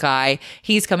Starfleet guy.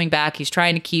 He's coming back. He's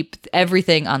trying to keep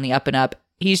everything on the up and up.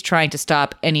 He's trying to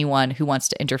stop anyone who wants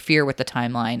to interfere with the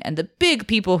timeline. And the big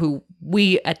people who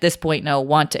we at this point know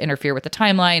want to interfere with the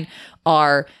timeline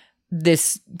are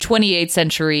this 28th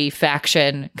century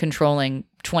faction controlling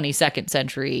 22nd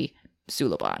century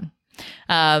Suliban.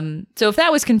 So if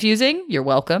that was confusing, you're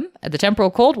welcome. The temporal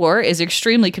Cold War is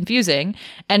extremely confusing,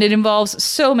 and it involves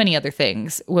so many other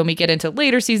things. When we get into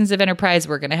later seasons of Enterprise,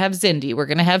 we're going to have Xindi. We're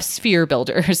going to have sphere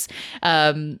builders.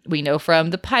 We know from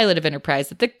the pilot of Enterprise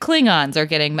that the Klingons are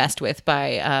getting messed with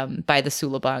by the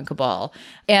Suliban Cabal.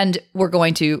 And we're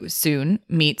going to soon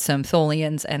meet some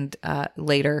Tholians and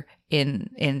later in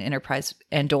Enterprise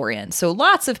Andorians. So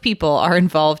lots of people are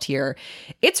involved here.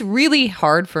 It's really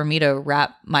hard for me to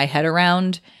wrap my head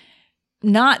around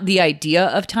not the idea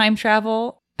of time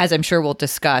travel, as I'm sure we'll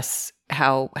discuss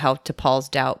how T'Pol's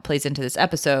doubt plays into this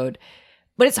episode,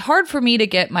 but it's hard for me to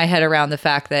get my head around the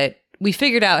fact that we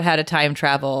figured out how to time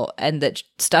travel and that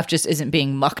stuff just isn't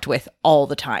being mucked with all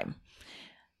the time.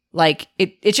 like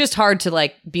it's just hard to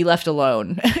like be left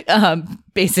alone,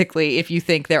 basically, if you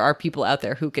think there are people out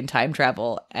there who can time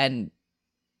travel, and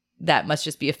that must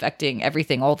just be affecting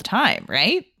everything all the time,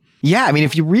 right? Yeah, I mean,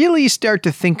 if you really start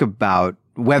to think about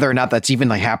whether or not that's even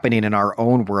like happening in our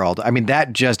own world, I mean,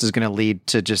 that just is going to lead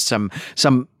to just some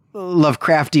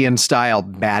Lovecraftian style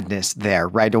madness there,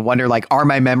 right? To wonder, like, are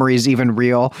my memories even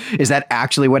real? Is that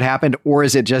actually what happened? Or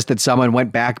is it just that someone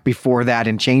went back before that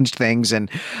and changed things?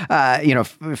 And,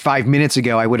 5 minutes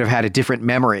ago, I would have had a different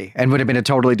memory and would have been a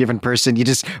totally different person. You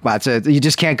just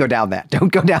can't go down that.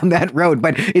 Don't go down that road.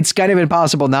 But it's kind of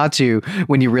impossible not to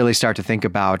when you really start to think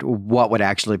about what would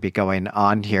actually be going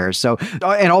on here. So,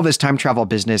 and all this time travel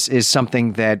business is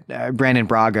something that Brandon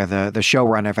Braga, the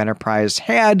showrunner of Enterprise,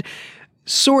 had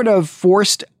sort of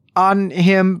forced on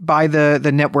him by the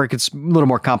network. It's a little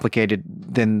more complicated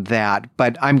than that,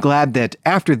 but I'm glad that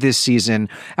after this season,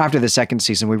 after the second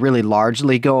season, we really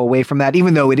largely go away from that.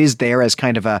 Even though it is there as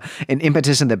kind of an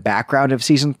impetus in the background of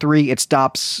season 3, it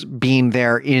stops being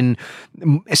there in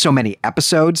so many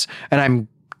episodes, and I'm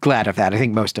glad of that. I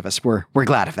think most of us we're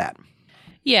glad of that.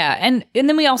 Yeah, and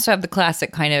then we also have the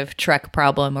classic kind of Trek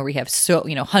problem where we have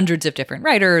hundreds of different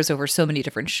writers over so many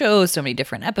different shows, so many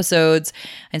different episodes,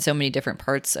 and so many different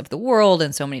parts of the world,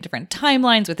 and so many different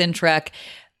timelines within Trek,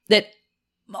 that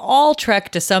all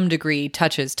Trek to some degree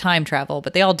touches time travel,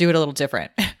 but they all do it a little different,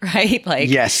 right? Like,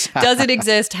 yes. Does it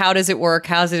exist? How does it work?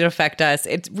 How does it affect us?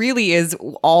 It really is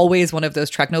always one of those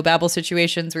Treknobabble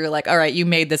situations where you're like, all right, you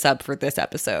made this up for this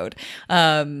episode.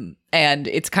 And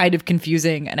it's kind of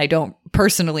confusing, and I don't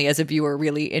personally, as a viewer,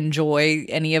 really enjoy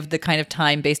any of the kind of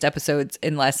time-based episodes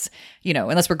unless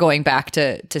we're going back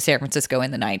to San Francisco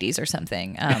in the 90s or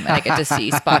something, and I get to see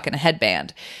Spock in a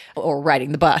headband or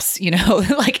riding the bus,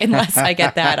 like, unless I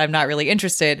get that, I'm not really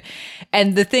interested.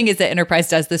 And the thing is that Enterprise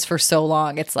does this for so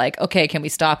long, it's like, okay, can we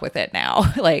stop with it now?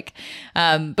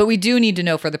 But we do need to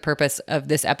know for the purpose of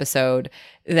this episode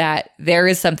that there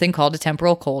is something called a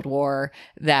temporal Cold War,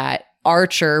 that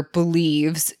Archer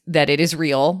believes that it is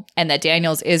real, and that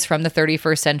Daniels is from the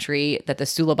 31st century, that the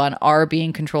Suliban are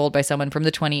being controlled by someone from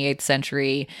the 28th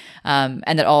century, and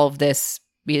that all of this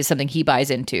is something he buys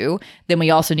into. Then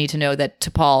we also need to know that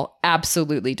T'Pol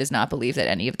absolutely does not believe that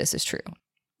any of this is true.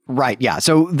 Right, yeah.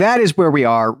 So that is where we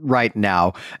are right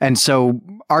now. And so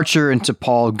Archer and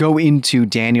T'Pol go into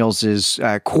Daniels's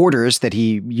quarters that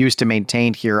he used to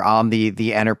maintain here on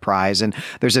the Enterprise, and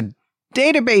there's a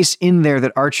database in there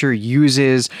that Archer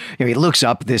uses. He looks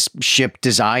up this ship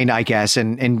design, I guess,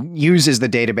 and uses the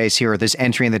database here, or this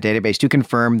entry in the database, to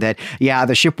confirm that, yeah,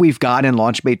 the ship we've got in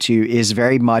Launch Bay 2 is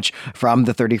very much from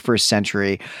the 31st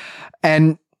century.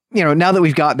 And now that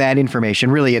we've got that information,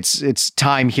 really it's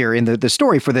time here in the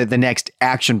story for the next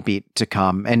action beat to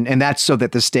come. And that's so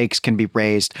that the stakes can be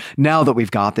raised now that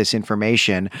we've got this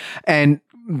information. And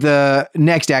the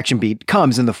next action beat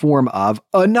comes in the form of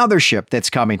another ship that's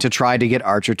coming to try to get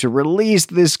Archer to release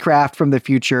this craft from the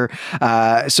future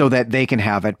so that they can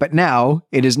have it. But now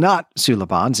it is not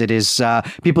Sulibans. It is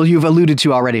people you've alluded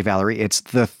to already, Valerie. It's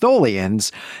the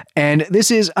Tholians. And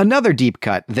this is another deep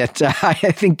cut that I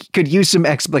think could use some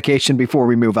explication before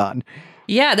we move on.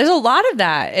 Yeah, there's a lot of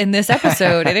that in this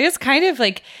episode. It is kind of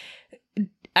like,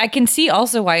 I can see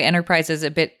also why Enterprise is a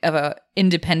bit of a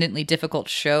independently difficult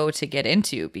show to get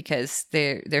into, because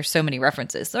there's so many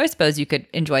references. So I suppose you could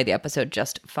enjoy the episode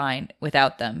just fine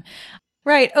without them.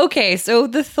 Right. Okay. So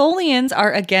the Tholians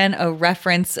are again a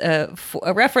reference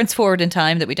forward in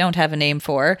time that we don't have a name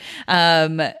for,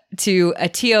 to a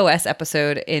TOS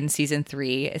episode in season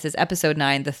 3. This is episode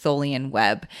 9, the Tholian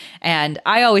Web. And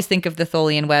I always think of the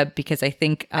Tholian Web because I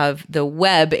think of the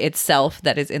web itself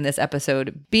that is in this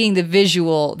episode being the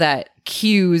visual that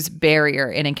Q's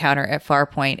barrier in Encounter at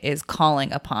Farpoint is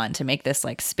calling upon to make this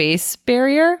like space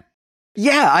barrier.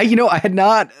 Yeah, I had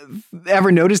not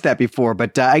ever noticed that before,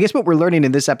 but I guess what we're learning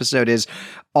in this episode is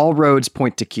all roads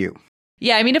point to Q.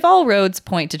 Yeah, I mean, if all roads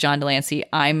point to John Delancey,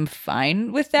 I'm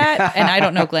fine with that. And I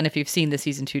don't know, Glenn, if you've seen the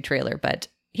season 2 trailer, but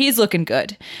he's looking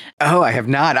good. Oh, I have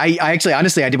not. I actually,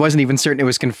 honestly, I wasn't even certain it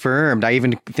was confirmed. I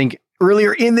even think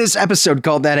earlier in this episode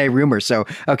called that a rumor. So,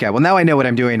 okay, well, now I know what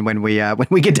I'm doing when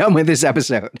we get done with this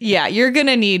episode. Yeah, you're going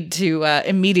to need to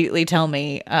immediately tell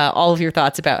me all of your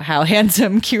thoughts about how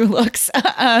handsome Q looks.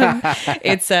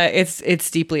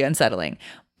 It's deeply unsettling.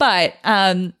 But,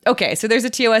 okay, so there's a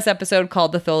TOS episode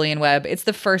called The Tholian Web. It's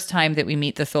the first time that we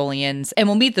meet the Tholians, and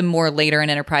we'll meet them more later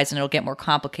in Enterprise, and it'll get more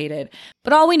complicated.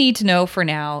 But all we need to know for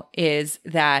now is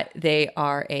that they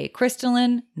are a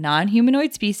crystalline,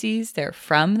 non-humanoid species. They're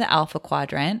from the Alpha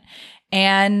Quadrant,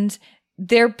 and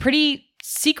they're pretty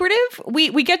secretive.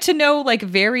 We get to know like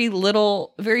very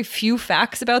few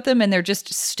facts about them, and they're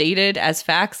just stated as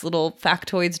facts, little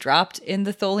factoids dropped in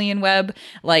the Tholian web,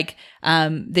 like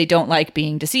they don't like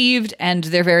being deceived and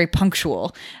they're very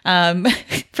punctual.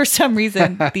 For some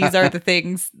reason, these are the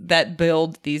things that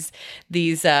build the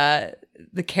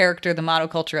character, the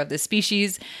monoculture of this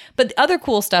species. But the other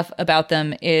cool stuff about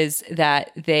them is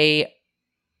that they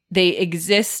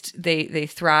exist, they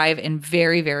thrive in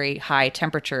very, very high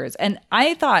temperatures. And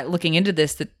I thought, looking into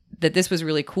this, that this was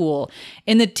really cool.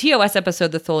 In the TOS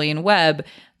episode, The Tholian Web,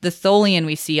 the Tholian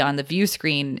we see on the view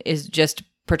screen is just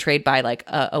portrayed by like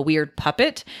a weird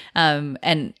puppet.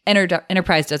 And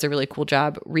Enterprise does a really cool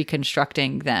job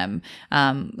reconstructing them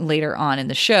later on in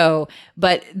the show.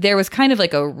 But there was kind of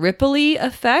like a ripply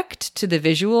effect to the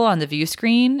visual on the view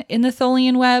screen in the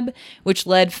Tholian web, which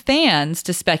led fans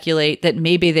to speculate that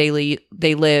maybe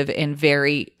they live in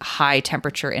very high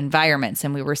temperature environments,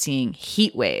 and we were seeing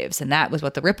heat waves, and that was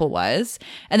what the ripple was.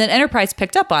 And then Enterprise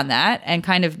picked up on that and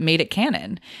kind of made it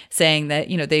canon, saying that,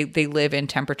 you know, they live in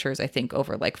temperatures, I think,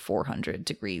 over like 400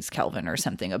 degrees Kelvin or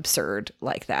something absurd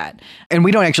like that. And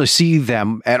we don't actually see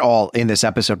them at all in this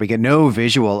episode. We get no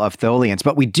visual of Tholians,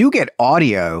 but we do get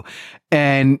audio,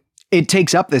 and it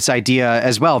takes up this idea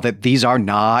as well that these are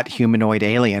not humanoid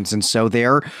aliens. And so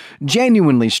they're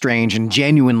genuinely strange and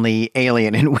genuinely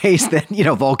alien in ways that, you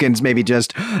know, Vulcans maybe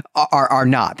just are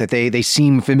not, that they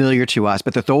seem familiar to us,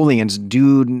 but the Tholians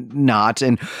do not.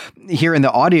 And here in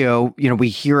the audio, you know, we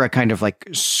hear a kind of like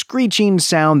screeching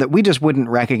sound that we just wouldn't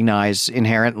recognize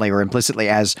inherently or implicitly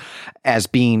as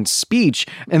being speech.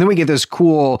 And then we get this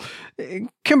cool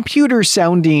computer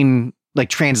sounding like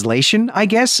translation, I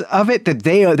guess, of it that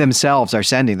they themselves are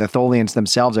sending, the Tholians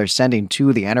themselves are sending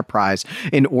to the Enterprise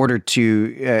in order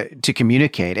to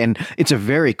communicate. And it's a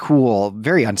very cool,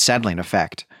 very unsettling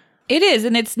effect. It is,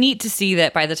 and it's neat to see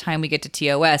that by the time we get to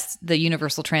TOS, the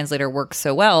Universal Translator works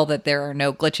so well that there are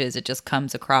no glitches. It just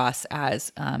comes across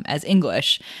as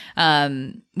English,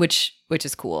 which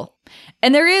is cool.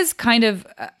 And there is kind of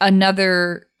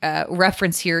another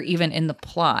reference here, even in the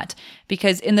plot,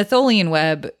 because in the Tholian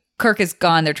web, Kirk is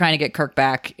gone. They're trying to get Kirk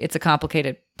back. It's a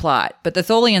complicated plot. But the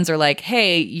Tholians are like,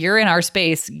 hey, you're in our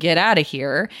space. Get out of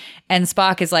here. And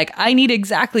Spock is like, I need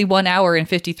exactly 1 hour and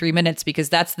 53 minutes because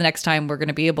that's the next time we're going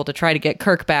to be able to try to get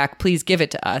Kirk back. Please give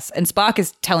it to us. And Spock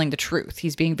is telling the truth.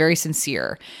 He's being very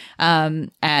sincere.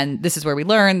 And this is where we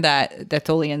learn that the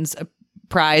Tholians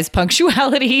prize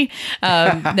punctuality.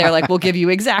 They're like, we'll give you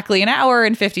exactly 1 hour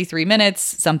and 53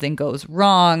 minutes. Something goes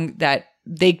wrong that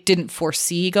they didn't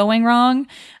foresee going wrong,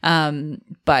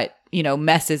 but, you know,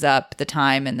 messes up the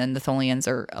time, and then the Tholians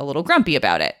are a little grumpy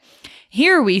about it.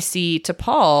 Here we see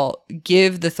T'Pol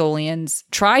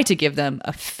try to give them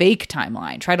a fake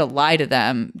timeline, try to lie to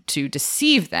them, to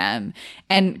deceive them,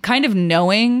 and kind of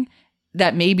knowing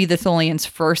that maybe the Tholians'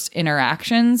 first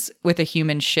interactions with a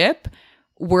human ship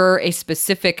were a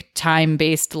specific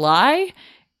time-based lie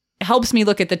helps me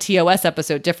look at the TOS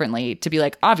episode differently, to be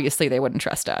like, obviously they wouldn't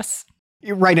trust us.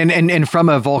 Right, and from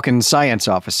a Vulcan science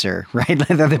officer, right?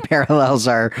 The parallels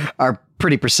are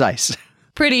pretty precise.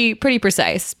 Pretty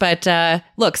precise. But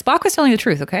look, Spock was telling the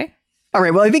truth, okay? All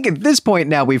right, well, I think at this point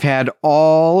now we've had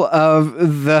all of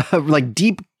the like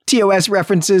deep TOS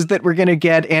references that we're going to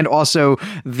get, and also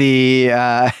the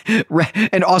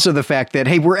fact that,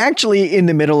 hey, we're actually in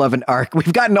the middle of an arc.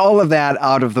 We've gotten all of that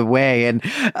out of the way, and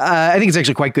I think it's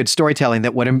actually quite good storytelling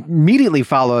that what immediately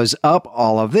follows up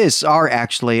all of this are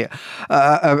actually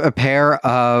a pair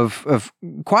of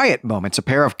quiet moments, a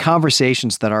pair of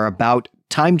conversations that are about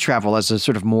time travel as a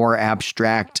sort of more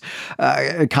abstract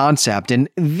concept. And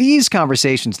these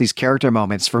conversations, these character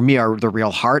moments, for me, are the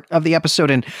real heart of the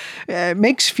episode, and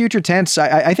makes Future Tense,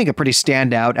 I think, a pretty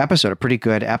standout episode, a pretty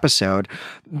good episode.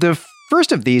 The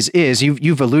first of these is,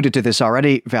 you've alluded to this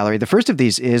already, Valerie, the first of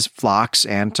these is Phlox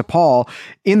and T'Pol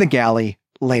in the galley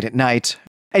late at night.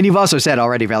 And you've also said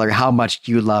already, Valerie, how much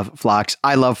you love Phlox.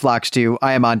 I love Phlox too.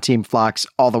 I am on Team Phlox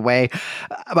all the way.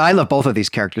 But I love both of these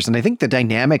characters, and I think the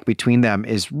dynamic between them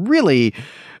is really,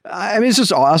 I mean, it's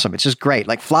just awesome. It's just great.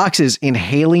 Like, Phlox is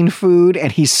inhaling food, and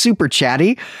he's super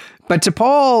chatty, but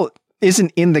T'Pol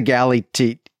isn't in the galley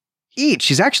to eat.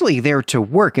 She's actually there to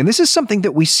work. And this is something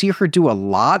that we see her do a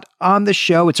lot on the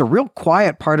show. It's a real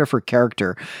quiet part of her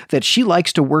character that she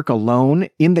likes to work alone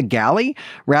in the galley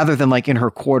rather than like in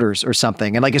her quarters or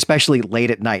something. And like, especially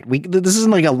late at night. This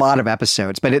isn't like a lot of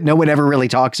episodes, but no one ever really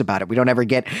talks about it. We don't ever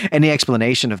get any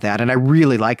explanation of that. And I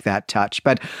really like that touch.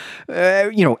 But,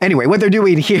 anyway, what they're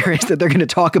doing here is that they're going to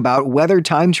talk about whether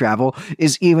time travel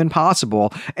is even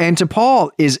possible. And T'Pol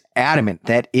is adamant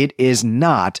that it is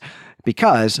not.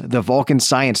 because the Vulcan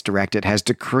Science Directorate has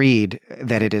decreed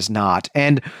that it is not.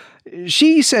 And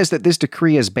she says that this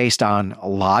decree is based on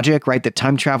logic, right? That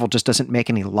time travel just doesn't make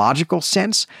any logical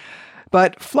sense.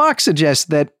 But Phlox suggests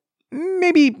that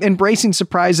maybe embracing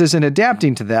surprises and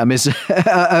adapting to them is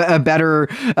a better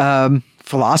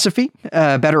philosophy,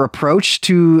 a better approach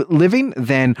to living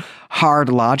than hard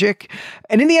logic.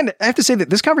 And in the end, I have to say that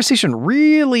this conversation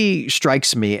really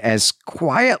strikes me as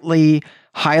quietly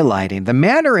highlighting the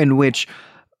manner in which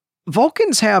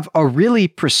Vulcans have a really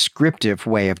prescriptive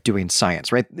way of doing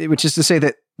science, right? Which is to say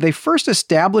that they first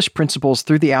establish principles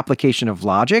through the application of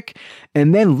logic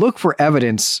and then look for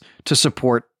evidence to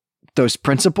support those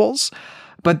principles.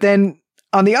 But then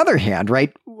on the other hand,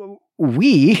 right,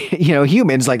 we,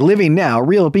 humans like living now,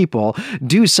 real people,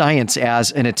 do science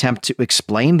as an attempt to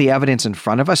explain the evidence in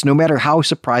front of us, no matter how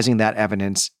surprising that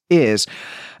evidence is.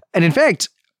 And in fact,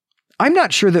 I'm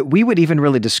not sure that we would even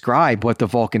really describe what the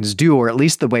Vulcans do, or at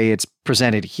least the way it's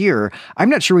presented here. I'm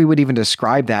not sure we would even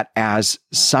describe that as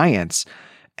science.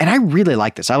 And I really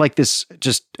like this. I like this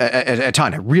just a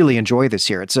ton. I really enjoy this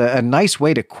here. It's a nice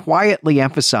way to quietly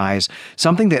emphasize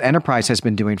something that Enterprise has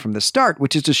been doing from the start,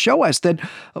 which is to show us that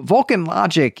Vulcan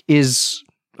logic is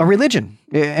a religion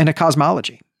and a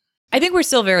cosmology. I think we're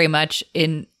still very much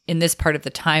in this part of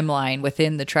the timeline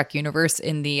within the Trek universe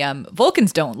in the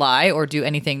Vulcans don't lie or do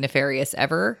anything nefarious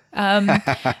ever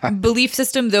belief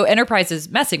system, though Enterprise is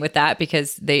messing with that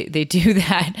because they do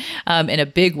that in a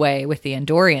big way with the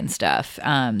Andorian stuff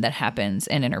that happens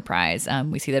in Enterprise.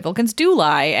 We see that Vulcans do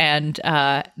lie and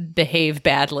behave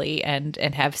badly and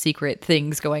have secret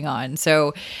things going on.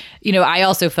 So, I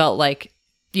also felt like,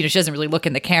 she doesn't really look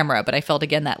in the camera, but I felt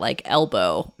again that like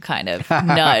elbow kind of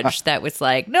nudge that was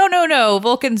like, no,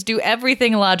 Vulcans do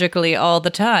everything logically all the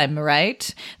time,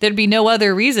 right? There'd be no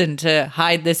other reason to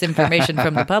hide this information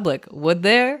from the public, would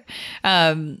there?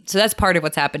 So that's part of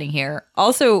what's happening here.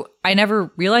 Also, I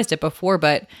never realized it before,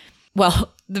 but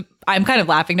I'm kind of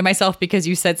laughing to myself because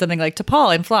you said something like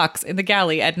T'Pol and Phlox in the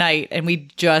galley at night, and we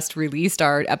just released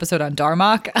our episode on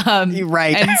Darmok.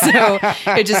 Right. And so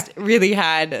it just really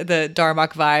had the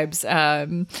Darmok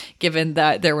vibes, given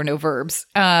that there were no verbs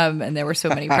and there were so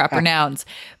many proper nouns.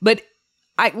 But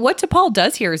what T'Pol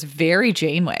does here is very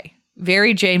Janeway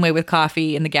with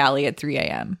coffee in the galley at 3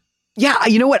 a.m. Yeah,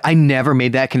 you know what? I never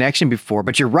made that connection before,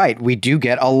 but you're right. We do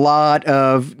get a lot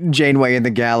of Janeway in the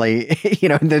galley,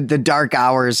 the dark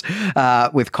hours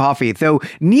with coffee. Though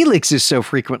Neelix is so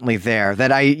frequently there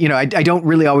that I don't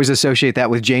really always associate that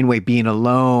with Janeway being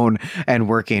alone and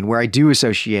working, where I do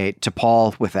associate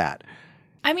T'Pol with that.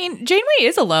 I mean, Janeway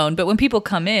is alone, but when people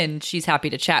come in, she's happy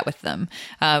to chat with them,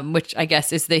 which I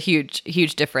guess is the huge,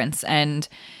 huge difference. And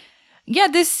yeah,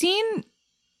 this scene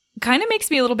kind of makes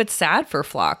me a little bit sad for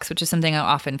Phlox, which is something I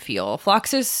often feel.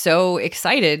 Phlox is so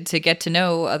excited to get to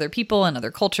know other people and other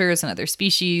cultures and other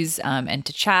species, and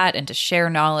to chat and to share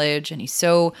knowledge. And he's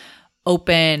so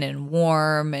open and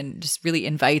warm and just really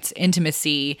invites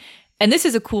intimacy. And this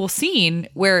is a cool scene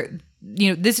where,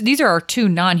 these are our two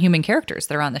non-human characters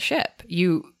that are on the ship.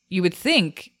 You would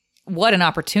think, what an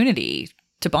opportunity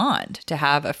to bond, to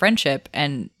have a friendship,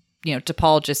 and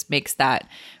T'Pol just makes that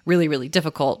really, really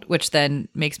difficult, which then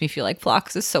makes me feel like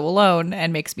Phlox is so alone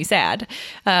and makes me sad.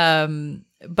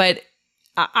 But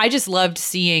I just loved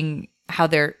seeing how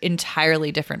their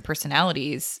entirely different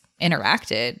personalities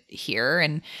interacted here.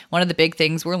 And one of the big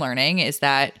things we're learning is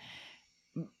that,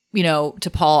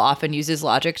 T'Pol often uses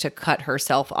logic to cut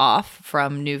herself off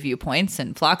from new viewpoints.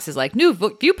 And Phlox is like, new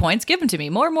viewpoints given to me,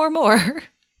 more.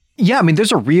 Yeah, I mean,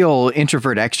 there's a real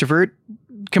introvert-extrovert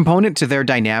component to their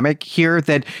dynamic here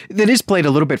that is played a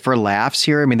little bit for laughs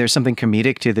here. I mean, there's something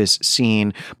comedic to this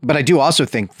scene, but I do also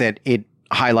think that it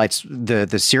highlights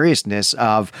the seriousness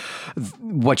of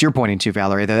what you're pointing to,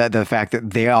 Valerie, the fact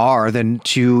that they are the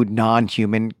two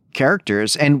non-human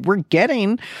characters. And we're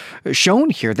getting shown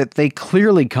here that they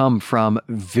clearly come from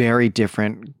very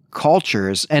different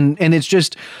cultures. And it's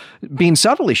just being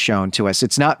subtly shown to us.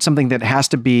 It's not something that has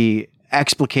to be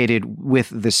explicated with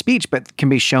the speech, but can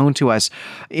be shown to us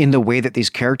in the way that these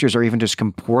characters are even just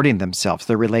comporting themselves,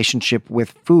 their relationship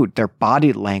with food, their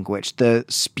body language, the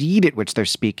speed at which they're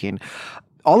speaking.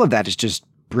 All of that is just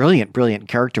brilliant, brilliant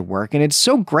character work. And it's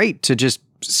so great to just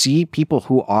see people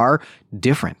who are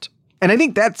different. And I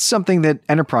think that's something that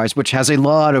Enterprise, which has a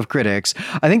lot of critics,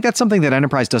 I think that's something that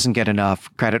Enterprise doesn't get enough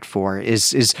credit for,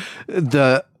 is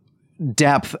the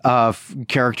depth of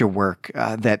character work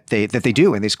that they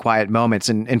do in these quiet moments.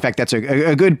 And in fact, that's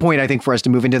a good point, I think, for us to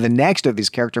move into the next of these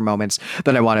character moments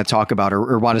that I want to talk about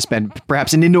or want to spend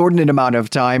perhaps an inordinate amount of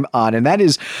time on. And that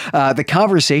is the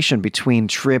conversation between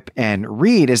Trip and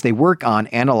Reed as they work on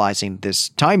analyzing this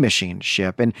time machine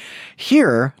ship. And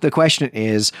here, the question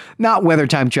is not whether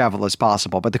time travel is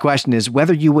possible, but the question is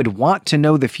whether you would want to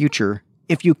know the future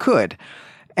if you could.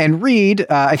 And Reed,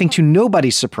 I think to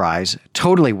nobody's surprise,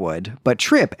 totally would, but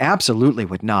Trip absolutely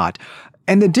would not.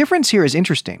 And the difference here is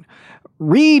interesting.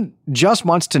 Reed just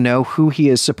wants to know who he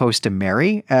is supposed to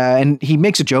marry, and he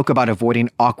makes a joke about avoiding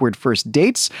awkward first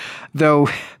dates, though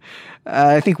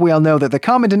I think we all know that the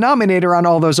common denominator on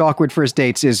all those awkward first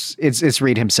dates is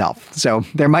Reed himself, so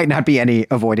there might not be any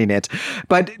avoiding it.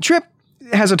 But Trip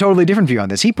has a totally different view on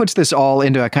this. He puts this all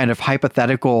into a kind of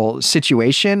hypothetical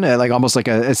situation, like almost like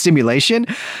a simulation.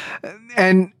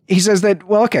 And he says that,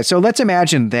 well, okay, so let's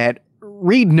imagine that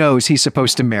Reed knows he's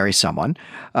supposed to marry someone.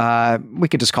 We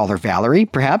could just call her Valerie,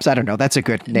 perhaps. I don't know. That's a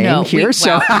good name here.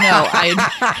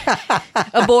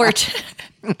 Abort.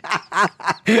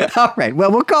 All right.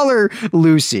 Well, we'll call her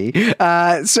Lucy.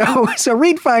 So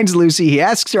Reed finds Lucy. He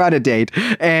asks her out a date,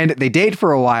 and they date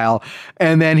for a while,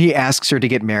 and then he asks her to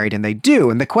get married, and they do.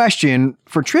 And the question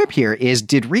for Trip here is,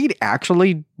 did Reed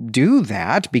actually do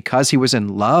that because he was in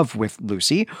love with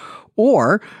Lucy,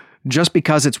 or just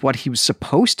because it's what he was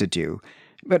supposed to do?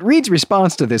 But Reed's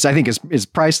response to this, I think, is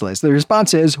priceless. The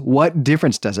response is, what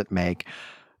difference does it make?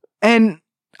 And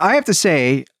I have to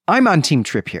say, I'm on Team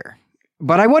Trip here.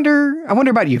 But I wonder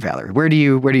about you, Valerie. Where do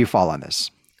you fall on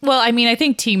this? Well, I mean, I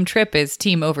think Team Trip is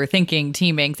team overthinking,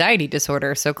 team anxiety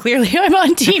disorder. So clearly I'm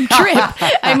on Team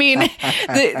Trip. I mean,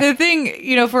 the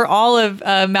thing, for all of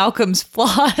Malcolm's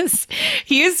flaws,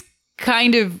 he is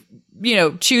kind of,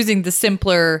 choosing the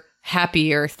simpler,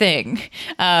 happier thing.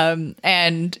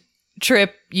 And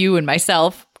Trip, you and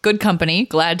myself, good company,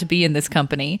 glad to be in this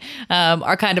company,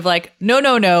 are kind of like,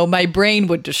 no, my brain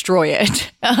would destroy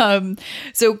it.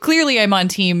 So clearly I'm on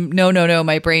team, no,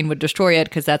 my brain would destroy it,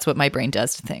 because that's what my brain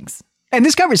does to things. And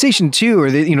this conversation, too,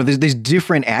 or there's these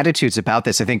different attitudes about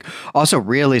this, I think also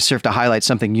really serve to highlight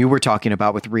something you were talking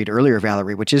about with Reed earlier,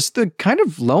 Valerie, which is the kind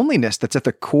of loneliness that's at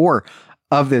the core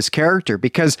of this character.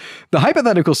 Because the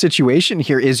hypothetical situation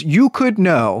here is you could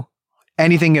know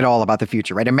anything at all about the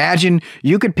future, right? Imagine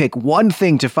you could pick one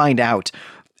thing to find out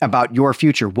about your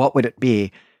future. What would it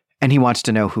be? And he wants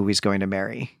to know who he's going to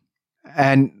marry.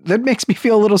 And that makes me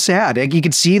feel a little sad. Like, you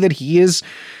can see that he is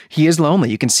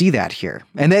lonely. You can see that here.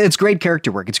 And it's great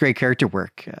character work. It's great character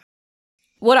work.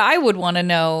 What I would want to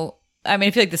know, I mean,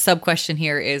 I feel like the sub question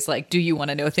here is like, do you want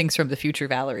to know things from the future,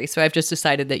 Valerie? So I've just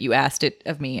decided that you asked it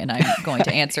of me and I'm going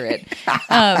to answer it.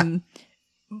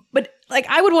 But like,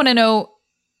 I would want to know,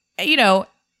 am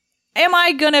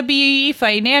I going to be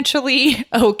financially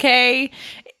okay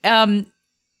in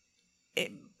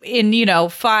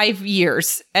 5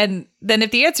 years? And then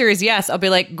if the answer is yes, I'll be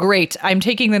like, great, I'm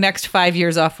taking the next 5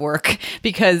 years off work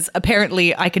because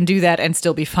apparently I can do that and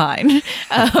still be fine.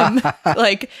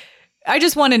 Like, I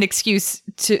just want an excuse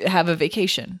to have a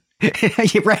vacation.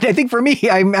 Yeah, right. I think for me,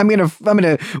 I'm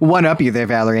gonna one up you there,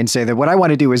 Valerie, and say that what I want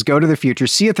to do is go to the future,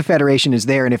 see if the Federation is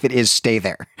there, and if it is, stay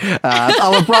there.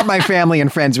 I'll have brought my family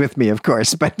and friends with me, of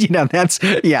course, but that's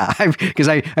because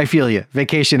I feel you.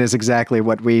 Vacation is exactly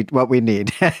what we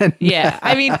need. Yeah,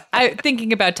 I mean,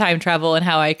 thinking about time travel and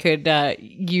how I could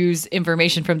use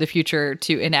information from the future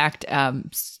to enact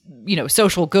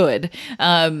social good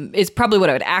is probably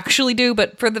what I would actually do.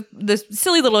 But for the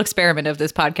silly little experiment of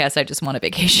this podcast, I just want a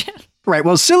vacation. Right.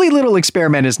 Well, silly little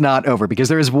experiment is not over, because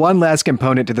there is one last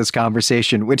component to this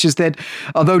conversation, which is that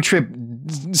although Trip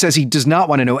says he does not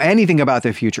want to know anything about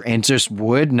the future and just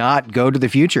would not go to the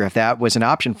future if that was an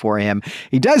option for him,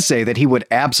 he does say that he would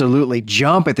absolutely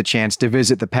jump at the chance to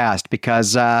visit the past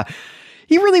because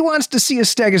he really wants to see a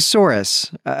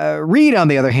Stegosaurus. Reed, on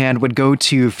the other hand, would go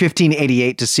to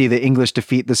 1588 to see the English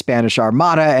defeat the Spanish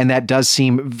Armada, and that does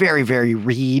seem very, very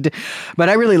Reed. But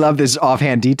I really love this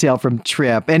offhand detail from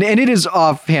Trip, and it is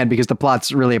offhand because the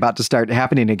plot's really about to start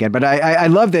happening again. But I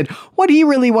love that what he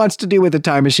really wants to do with the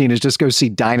time machine is just go see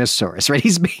dinosaurs, right?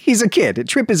 He's a kid.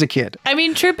 Trip is a kid. I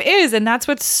mean, Trip is, and that's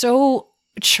what's so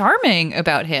charming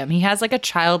about him. He has like a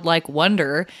childlike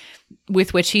wonder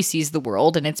with which he sees the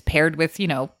world, and it's paired with,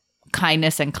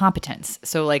 kindness and competence.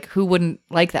 So like, who wouldn't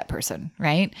like that person,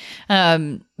 right?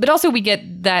 But also we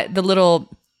get the little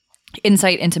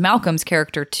insight into Malcolm's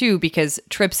character too, because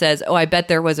Trip says, oh, I bet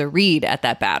there was a Reed at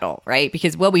that battle, right?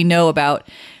 Because what we know about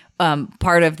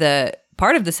part of the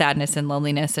part of the sadness and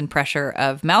loneliness and pressure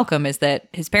of Malcolm is that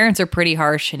his parents are pretty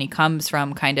harsh, and he comes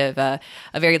from kind of a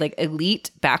very like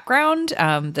elite background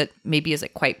that maybe is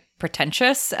like quite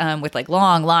pretentious, with like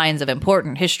long lines of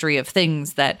important history of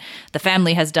things that the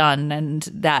family has done, and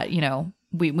that, you know,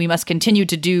 we must continue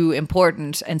to do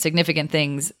important and significant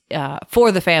things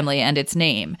for the family and its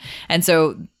name. And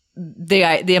so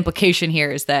the implication here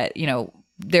is that, you know,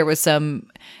 there was some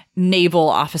naval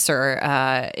officer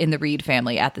in the Reed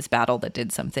family at this battle that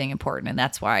did something important, and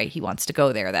that's why he wants to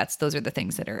go there. Those are the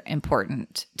things that are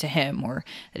important to him, or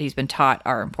that he's been taught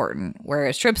are important.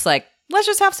 Whereas Trip's like, let's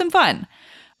just have some fun.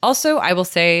 Also, I will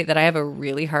say that I have a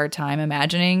really hard time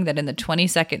imagining that in the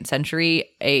 22nd century,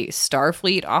 a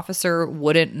Starfleet officer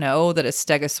wouldn't know that a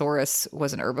Stegosaurus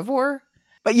was an herbivore.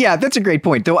 But yeah, that's a great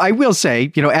point. Though I will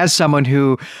say, you know, as someone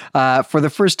who, for the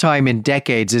first time in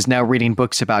decades, is now reading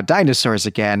books about dinosaurs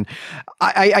again,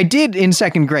 I did in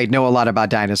second grade know a lot about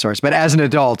dinosaurs, but as an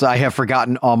adult, I have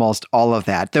forgotten almost all of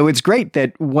that. Though it's great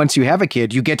that once you have a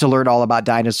kid, you get to learn all about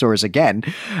dinosaurs again.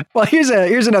 Well, here's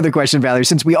another question, Valerie,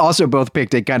 since we also both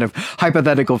picked a kind of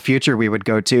hypothetical future we would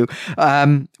go to.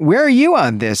 Where are you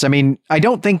on this? I mean, I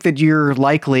don't think that you're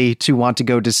likely to want to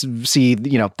go to see,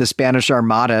 you know, the Spanish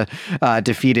Armada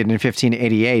defeated in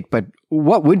 1588, but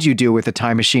what would you do with a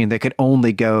time machine that could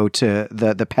only go to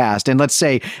the past? And let's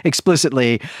say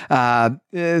explicitly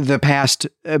the past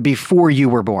before you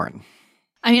were born.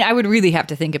 I mean, I would really have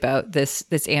to think about this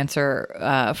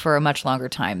answer for a much longer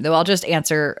time, though I'll just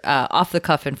answer off the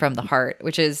cuff and from the heart,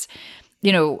 which is,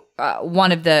 you know,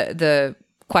 one of the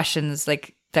questions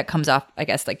like that comes off, I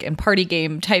guess, like in party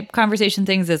game type conversation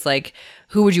things is like,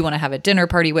 who would you want to have a dinner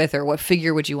party with, or what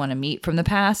figure would you want to meet from the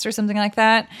past or something like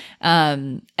that?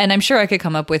 And I'm sure I could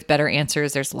come up with better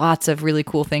answers. There's lots of really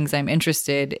cool things I'm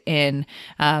interested in.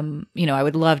 You know, I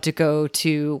would love to go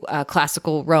to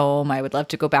classical Rome. I would love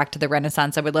to go back to the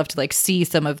Renaissance. I would love to like see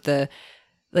some of the,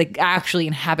 like actually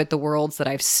inhabit the worlds that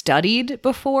I've studied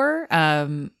before.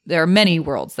 There are many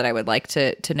worlds that I would like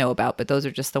to know about, but those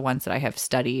are just the ones that I have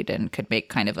studied and could make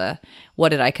kind of a, what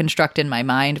did I construct in my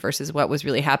mind versus what was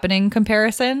really happening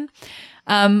comparison.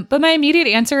 But my immediate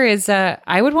answer is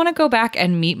I would want to go back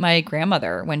and meet my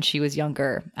grandmother when she was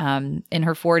younger. In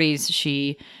her 40s,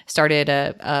 she started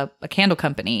a candle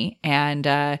company, and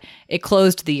it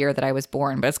closed the year that I was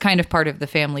born, but it's kind of part of the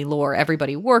family lore.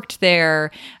 Everybody worked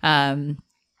there.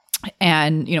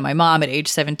 And, you know, my mom at age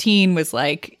 17 was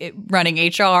like running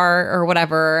HR or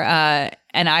whatever.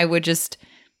 And I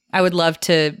would love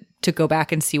to go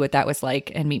back and see what that was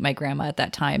like and meet my grandma at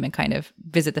that time and kind of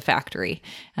visit the factory.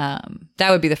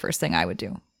 That would be the first thing I would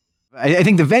do. I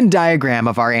think the Venn diagram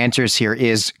of our answers here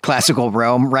is classical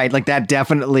Rome, right? Like that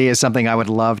definitely is something I would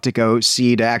love to go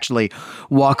see, to actually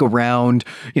walk around,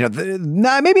 you know,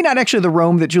 maybe not actually the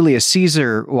Rome that Julius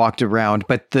Caesar walked around,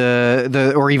 but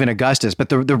or even Augustus, but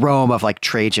the Rome of like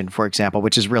Trajan, for example,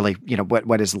 which is really, you know,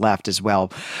 what is left as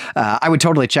well. I would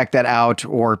totally check that out,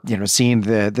 or, you know, seeing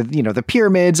the you know, the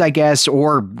pyramids, I guess,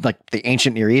 or like the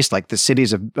ancient Near East, like the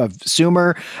cities of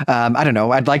Sumer. I don't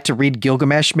know. I'd like to read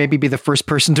Gilgamesh, maybe be the first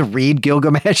person to read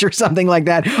Gilgamesh or something like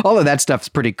that. All of that stuff's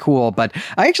pretty cool. But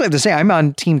I actually have to say, I'm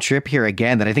on Team Trip here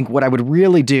again, that I think what I would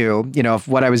really do, you know, if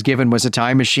what I was given was a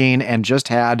time machine and just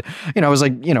had, you know, it was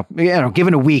like, you know,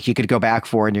 given a week you could go back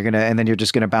for, and then you're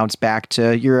just going to bounce back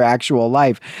to your actual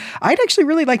life. I'd actually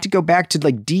really like to go back to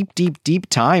like deep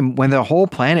time when the whole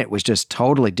planet was just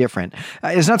totally different.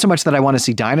 It's not so much that I want to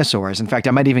see dinosaurs. In fact,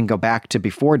 I might even go back to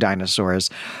before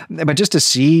dinosaurs, but just to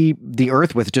see the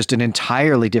Earth with just an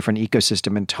entirely different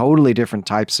ecosystem and totally different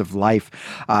types of life.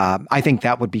 I think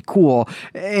that would be cool,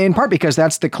 in part because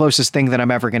that's the closest thing that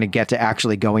I'm ever going to get to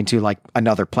actually going to like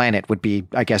another planet, would be,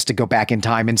 I guess, to go back in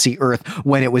time and see Earth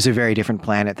when it was a very different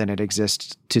planet than it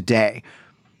exists today.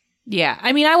 Yeah,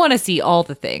 I mean, I want to see all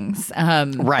the things,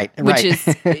 right. Which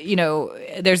is, you know,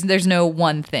 there's no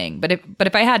one thing, but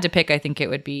if I had to pick, I think it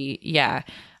would be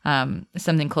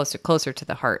something closer to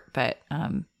the heart. But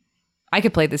I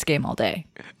could play this game all day.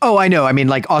 Oh, I know. I mean,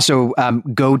 like also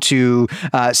go to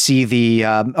see the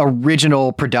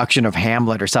original production of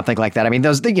Hamlet or something like that. I mean,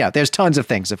 there's tons of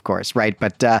things, of course, right?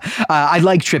 But I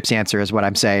like Trip's answer is what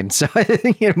I'm saying. So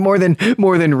you know,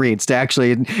 more than Reed's, to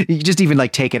actually just even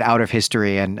like take it out of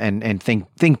history and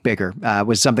think bigger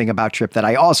was something about Trip that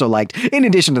I also liked, in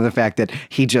addition to the fact that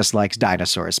he just likes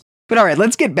dinosaurs. But all right,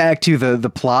 let's get back to the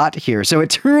plot here. So it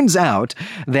turns out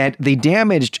that the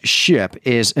damaged ship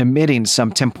is emitting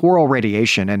some temporal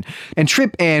radiation, and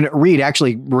Trip and Reed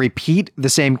actually repeat the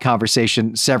same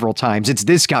conversation several times. It's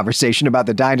this conversation about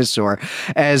the dinosaur,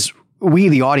 as we,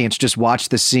 the audience, just watch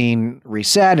the scene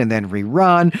reset and then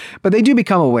rerun, but they do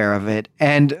become aware of it.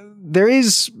 And there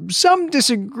is some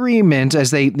disagreement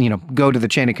as they, go to the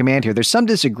chain of command here. There's some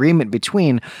disagreement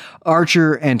between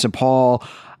Archer and T'Pol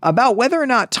about whether or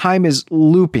not time is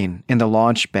looping in the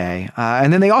launch bay.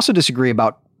 And then they also disagree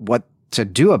about what to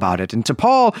do about it. And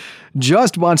T'Pol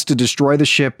just wants to destroy the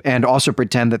ship and also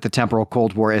pretend that the temporal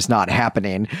Cold War is not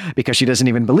happening because she doesn't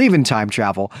even believe in time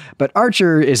travel. But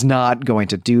Archer is not going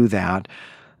to do that.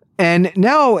 And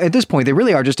now, at this point, they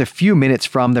really are just a few minutes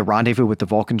from the rendezvous with the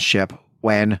Vulcan ship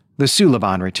when the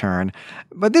Suliban return.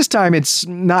 But this time, it's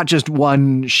not just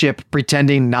one ship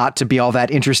pretending not to be all that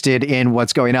interested in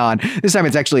what's going on. This time,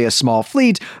 it's actually a small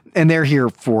fleet, and they're here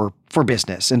for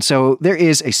business. And so there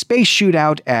is a space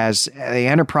shootout as the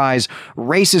Enterprise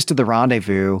races to the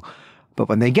rendezvous. But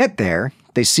when they get there,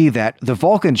 they see that the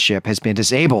Vulcan ship has been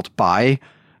disabled by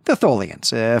the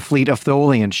Tholians, a fleet of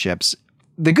Tholian ships.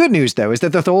 The good news, though, is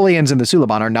that the Tholians and the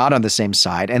Suliban are not on the same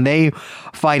side, and they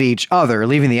fight each other,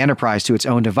 leaving the Enterprise to its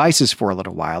own devices for a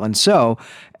little while. And so,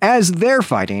 as they're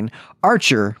fighting,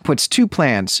 Archer puts two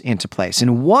plans into place.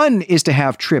 And one is to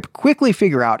have Trip quickly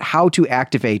figure out how to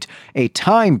activate a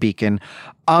time beacon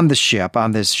on this ship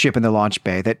in the launch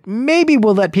bay that maybe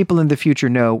will let people in the future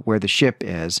know where the ship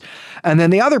is. And then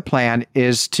the other plan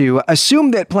is to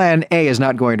assume that plan A is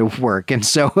not going to work. And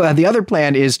so the other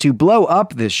plan is to blow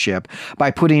up this ship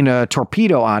by putting a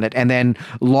torpedo on it and then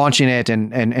launching it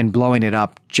and blowing it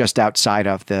up just outside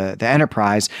of the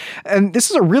Enterprise. And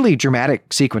this is a really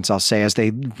dramatic sequence, I'll say, as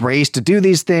they race to do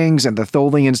these things and the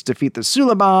Tholians defeat the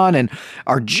Suliban and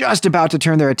are just about to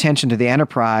turn their attention to the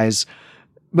Enterprise.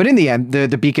 But in the end,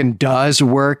 the beacon does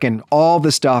work and all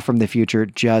the stuff from the future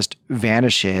just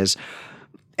vanishes.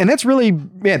 And that's really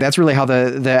how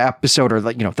the episode, or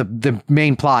the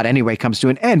main plot anyway, comes to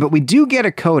an end. But we do get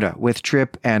a coda with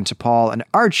Trip and T'Pol and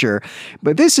Archer.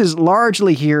 But this is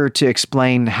largely here to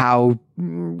explain how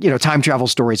time travel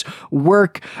stories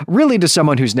work, really, to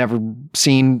someone who's never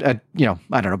seen Back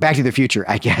to the Future,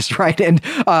 I guess, right? And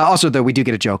also, though, we do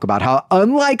get a joke about how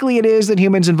unlikely it is that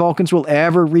humans and Vulcans will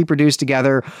ever reproduce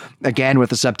together, again,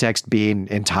 with the subtext being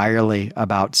entirely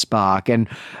about Spock. And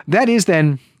that is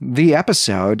then the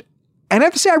episode. And I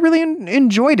have to say, I really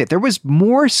enjoyed it. There was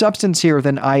more substance here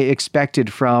than I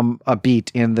expected from a beat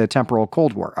in the temporal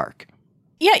Cold War arc.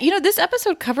 Yeah, this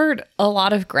episode covered a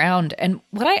lot of ground. And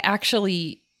what I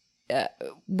actually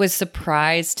was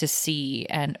surprised to see,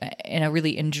 and in a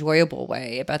really enjoyable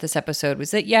way about this episode,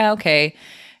 was that, we're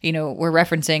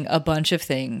referencing a bunch of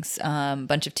things, a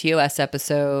bunch of TOS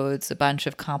episodes, a bunch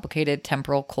of complicated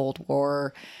temporal Cold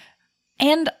War.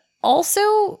 And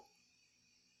also,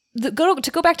 to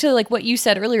go back to what you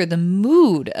said earlier, the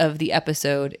mood of the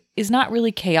episode is not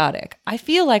really chaotic. I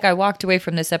feel like I walked away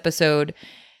from this episode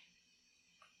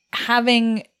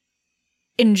having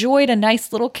enjoyed a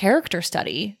nice little character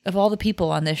study of all the people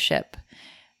on this ship.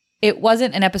 It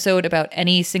wasn't an episode about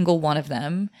any single one of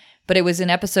them, but it was an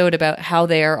episode about how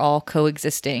they are all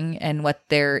coexisting and what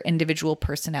their individual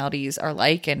personalities are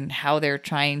like and how they're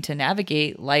trying to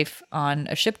navigate life on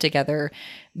a ship together,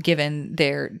 given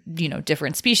their,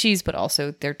 different species, but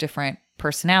also their different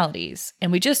personalities.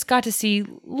 And we just got to see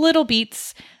little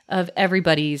beats of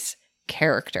everybody's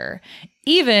character.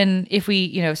 Even if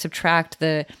we, subtract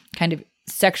the kind of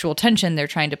sexual tension they're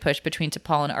trying to push between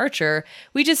T'Pol and Archer,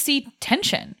 we just see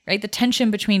tension, right? The tension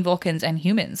between Vulcans and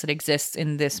humans that exists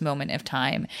in this moment of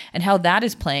time, and how that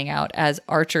is playing out as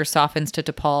Archer softens to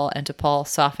T'Pol and T'Pol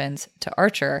softens to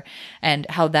Archer, and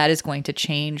how that is going to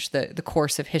change the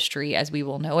course of history as we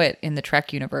will know it in the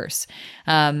Trek universe.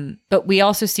 But we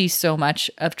also see so much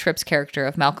of Trip's character,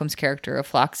 of Malcolm's character, of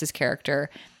Phlox's character.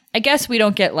 I guess we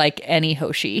don't get any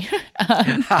Hoshi. We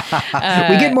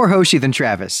get more Hoshi than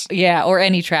Travis. Yeah, or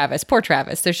any Travis. Poor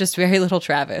Travis. There's just very little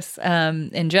Travis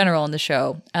in general in the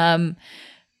show.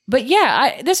 But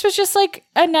yeah, this was just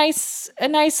a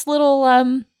nice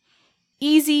little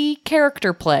easy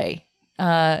character play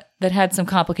that had some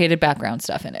complicated background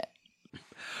stuff in it.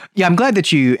 Yeah, I'm glad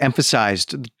that you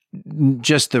emphasized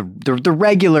just the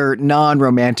regular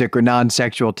non-romantic or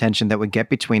non-sexual tension that would get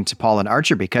between T'Pol and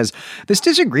Archer, because this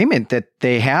disagreement that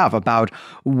they have about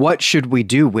what should we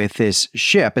do with this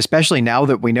ship, especially now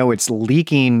that we know it's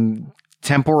leaking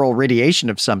temporal radiation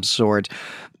of some sort,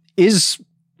 is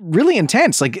really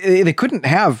intense. They couldn't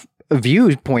have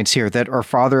viewpoints here that are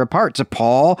farther apart.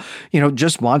 T'Pol,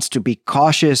 just wants to be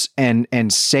cautious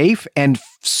and safe and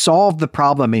solve the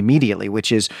problem immediately,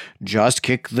 which is just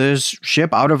kick this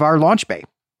ship out of our launch bay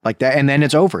like that, and then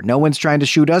it's over. No one's trying to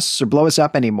shoot us or blow us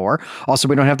up anymore. Also,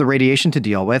 we don't have the radiation to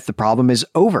deal with. The problem is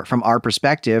over from our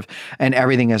perspective, and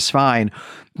everything is fine.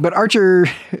 But Archer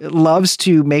loves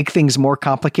to make things more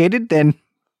complicated than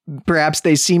perhaps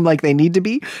they seem like they need to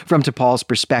be from T'Pol's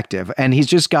perspective. And he's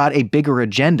just got a bigger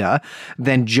agenda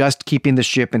than just keeping the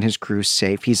ship and his crew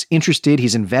safe. He's interested,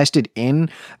 he's invested in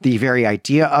the very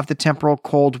idea of the temporal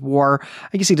Cold War.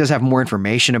 I guess he does have more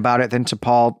information about it than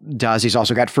T'Pol does. He's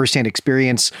also got firsthand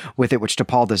experience with it, which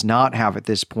T'Pol does not have at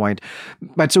this point.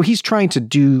 But so he's trying to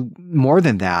do more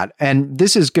than that. And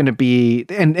this is going to be,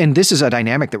 and this is a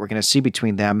dynamic that we're going to see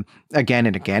between them again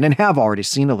and again, and have already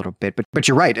seen a little bit. But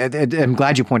you're right. I'm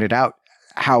glad you pointed out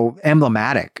how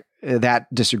emblematic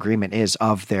that disagreement is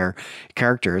of their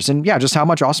characters, and yeah, just how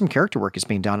much awesome character work is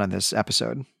being done on this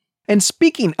episode. And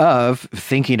speaking of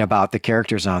thinking about the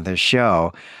characters on this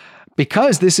show,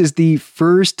 because this is the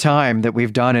first time that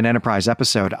we've done an Enterprise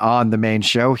episode on the main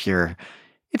show here,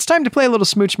 it's time to play a little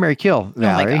Smooch, Marry, Kill,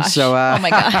 Valerie. Oh my gosh. So, oh my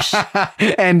gosh.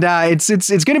 And it's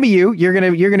going to be you. You're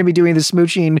gonna be doing the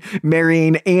smooching,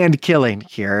 marrying, and killing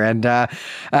here. And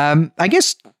I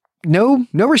guess no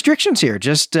restrictions here.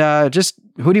 Just who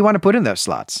do you want to put in those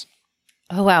slots?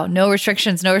 Oh wow, no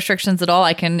restrictions at all.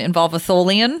 I can involve a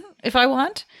Tholian if I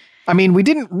want. I mean, we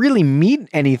didn't really meet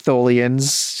any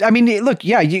Tholians. I mean, look,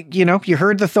 yeah, you know, you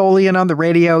heard the Tholian on the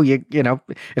radio. You know,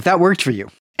 if that worked for you.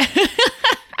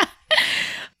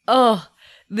 Oh,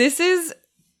 this is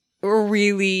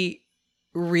really,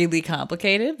 really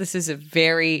complicated. This is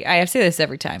I say this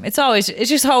every time. It's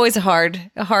just always a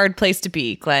hard place to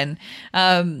be, Glenn.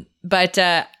 But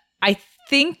I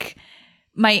think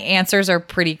my answers are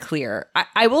pretty clear.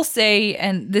 I will say,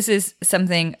 and this is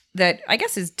something that I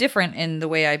guess is different in the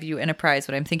way I view Enterprise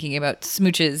when I'm thinking about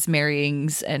smooches,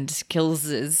 marryings, and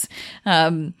killses,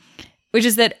 which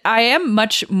is that I am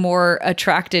much more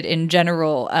attracted in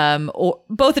general, or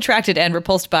both attracted and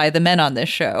repulsed by the men on this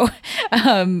show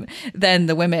than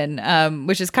the women,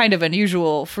 which is kind of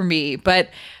unusual for me. But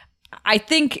I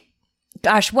think,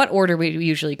 gosh, what order we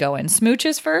usually go in?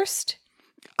 Smooches first?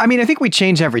 I mean, I think we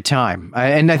change every time.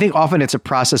 And I think often it's a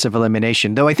process of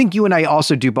elimination, though I think you and I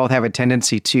also do both have a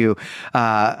tendency to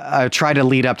try to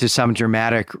lead up to some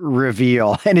dramatic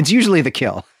reveal. And it's usually the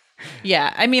kill.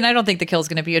 Yeah, I mean, I don't think the kill is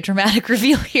going to be a dramatic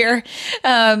reveal here.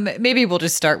 Maybe we'll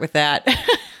just start with that.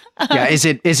 Yeah, is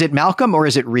it Malcolm or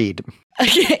is it Reed?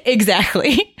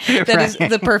 Exactly. That is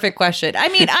the perfect question. I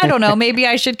mean, I don't know. Maybe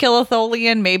I should kill a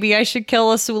Tholian. Maybe I should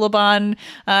kill a Suliban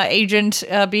agent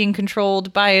being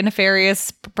controlled by a nefarious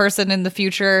person in the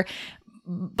future.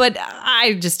 But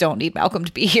I just don't need Malcolm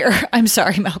to be here. I'm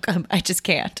sorry, Malcolm. I just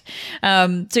can't.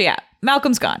 So yeah,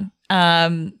 Malcolm's gone.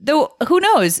 Though who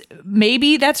knows,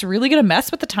 maybe that's really going to mess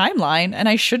with the timeline and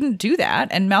I shouldn't do that.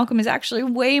 And Malcolm is actually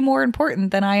way more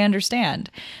important than I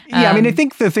understand. Yeah. I mean, I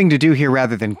think the thing to do here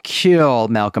rather than kill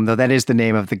Malcolm, though that is the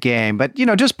name of the game, but you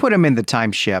know, just put him in the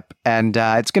time ship and,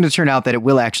 it's going to turn out that it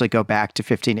will actually go back to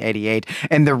 1588.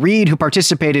 And the Reed who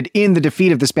participated in the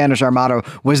defeat of the Spanish Armada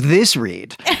was this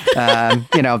Reed.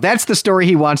 You know, that's the story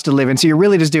he wants to live in. So you're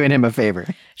really just doing him a favor.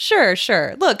 Sure.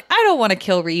 Look, I don't want to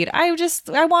kill Reed. I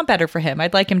want better for him.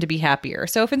 I'd like him to be happier.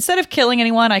 So if instead of killing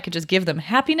anyone, I could just give them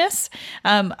happiness,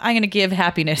 I'm going to give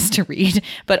happiness to Reed,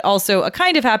 but also a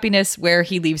kind of happiness where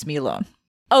he leaves me alone.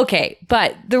 Okay,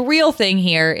 but the real thing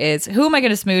here is who am I going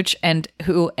to smooch and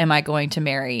who am I going to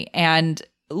marry? And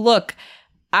look,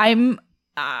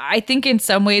 I think in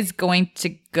some ways going to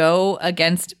go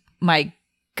against my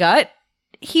gut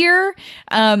here.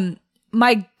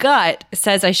 My gut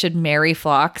says I should marry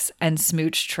Phlox and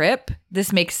smooch Trip.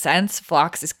 This makes sense.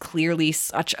 Phlox is clearly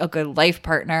such a good life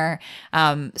partner.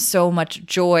 So much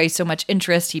joy, so much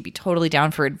interest. He'd be totally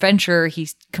down for adventure. He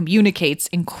communicates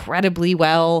incredibly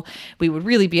well. We would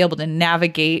really be able to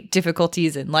navigate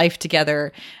difficulties in life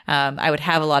together. I would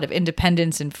have a lot of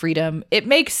independence and freedom. It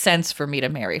makes sense for me to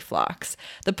marry Phlox.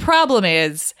 The problem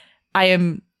is I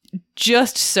am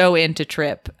just so into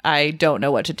Trip, I don't know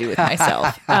what to do with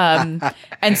myself.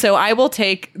 And so I will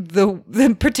take the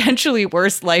potentially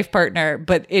worst life partner,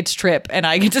 but it's Trip, and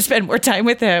I get to spend more time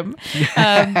with him. So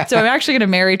I'm actually going to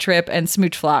marry Trip and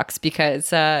smooch Phlox because,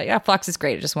 Phlox is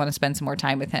great. I just want to spend some more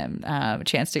time with him. A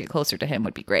chance to get closer to him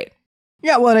would be great.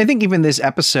 Yeah, well, and I think even this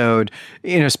episode,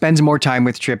 you know, spends more time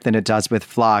with Trip than it does with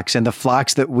Phlox, and the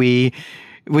Phlox that we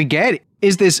get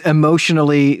is this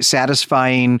emotionally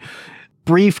satisfying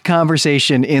brief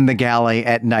conversation in the galley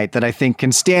at night that I think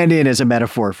can stand in as a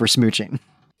metaphor for smooching.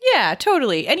 Yeah,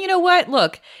 totally. And you know what?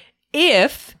 Look,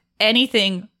 if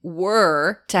anything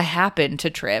were to happen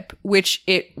to Trip, which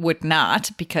it would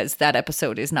not because that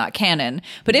episode is not canon,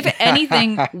 but if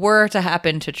anything were to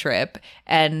happen to Trip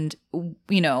and,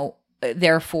 you know,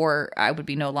 therefore I would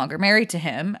be no longer married to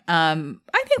him, I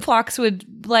think Phlox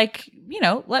would, let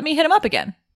me hit him up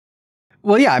again.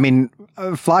 Well, yeah, I mean,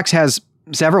 Phlox has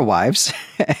several wives.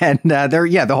 And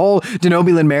the whole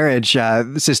Denobulan marriage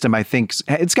system, I think,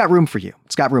 it's got room for you.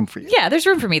 It's got room for you. Yeah, there's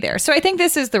room for me there. So I think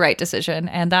this is the right decision,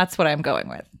 and that's what I'm going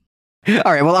with.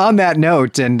 All right. Well, on that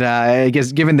note, and I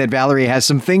guess given that Valerie has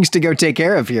some things to go take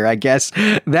care of here, I guess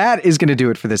that is going to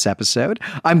do it for this episode.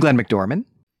 I'm Glenn McDorman.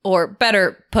 Or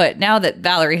better put, now that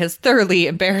Valerie has thoroughly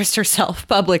embarrassed herself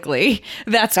publicly,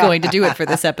 that's going to do it for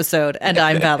this episode. And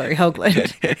I'm Valerie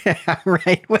Hoagland.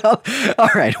 Right. Well, all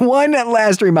right. One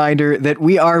last reminder that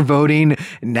we are voting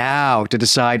now to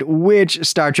decide which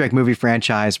Star Trek movie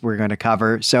franchise we're going to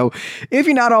cover. So if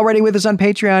you're not already with us on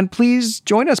Patreon, please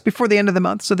join us before the end of the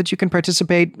month so that you can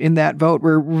participate in that vote.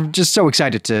 We're just so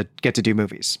excited to get to do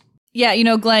movies. Yeah,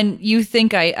 Glenn, you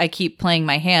think I keep playing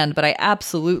my hand, but I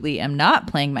absolutely am not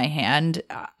playing my hand.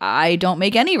 I don't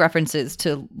make any references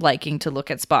to liking to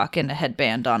look at Spock in a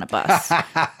headband on a bus.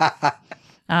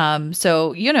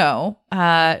 So,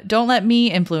 don't let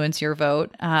me influence your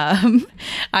vote.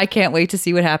 I can't wait to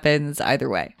see what happens either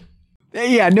way.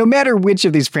 Yeah, no matter which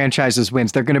of these franchises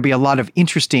wins, there are going to be a lot of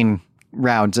interesting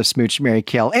rounds of Smooch, Marry,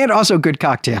 Kill, and also good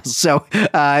cocktails. So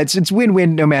it's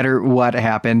win-win no matter what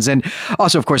happens. And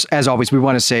also, of course, as always, we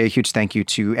want to say a huge thank you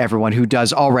to everyone who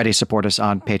does already support us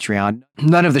on Patreon.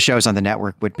 None of the shows on the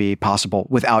network would be possible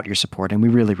without your support, and we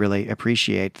really, really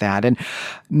appreciate that. And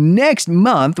next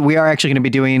month, we are actually going to be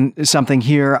doing something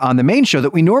here on the main show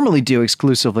that we normally do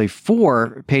exclusively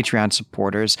for Patreon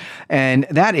supporters. And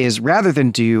that is, rather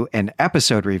than do an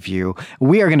episode review,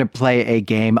 we are going to play a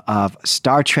game of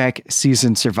Star Trek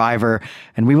Season Survivor,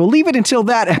 and we will leave it until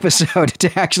that episode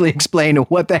to actually explain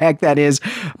what the heck that is,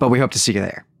 but we hope to see you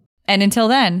there. And until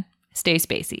then, stay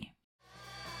spacey.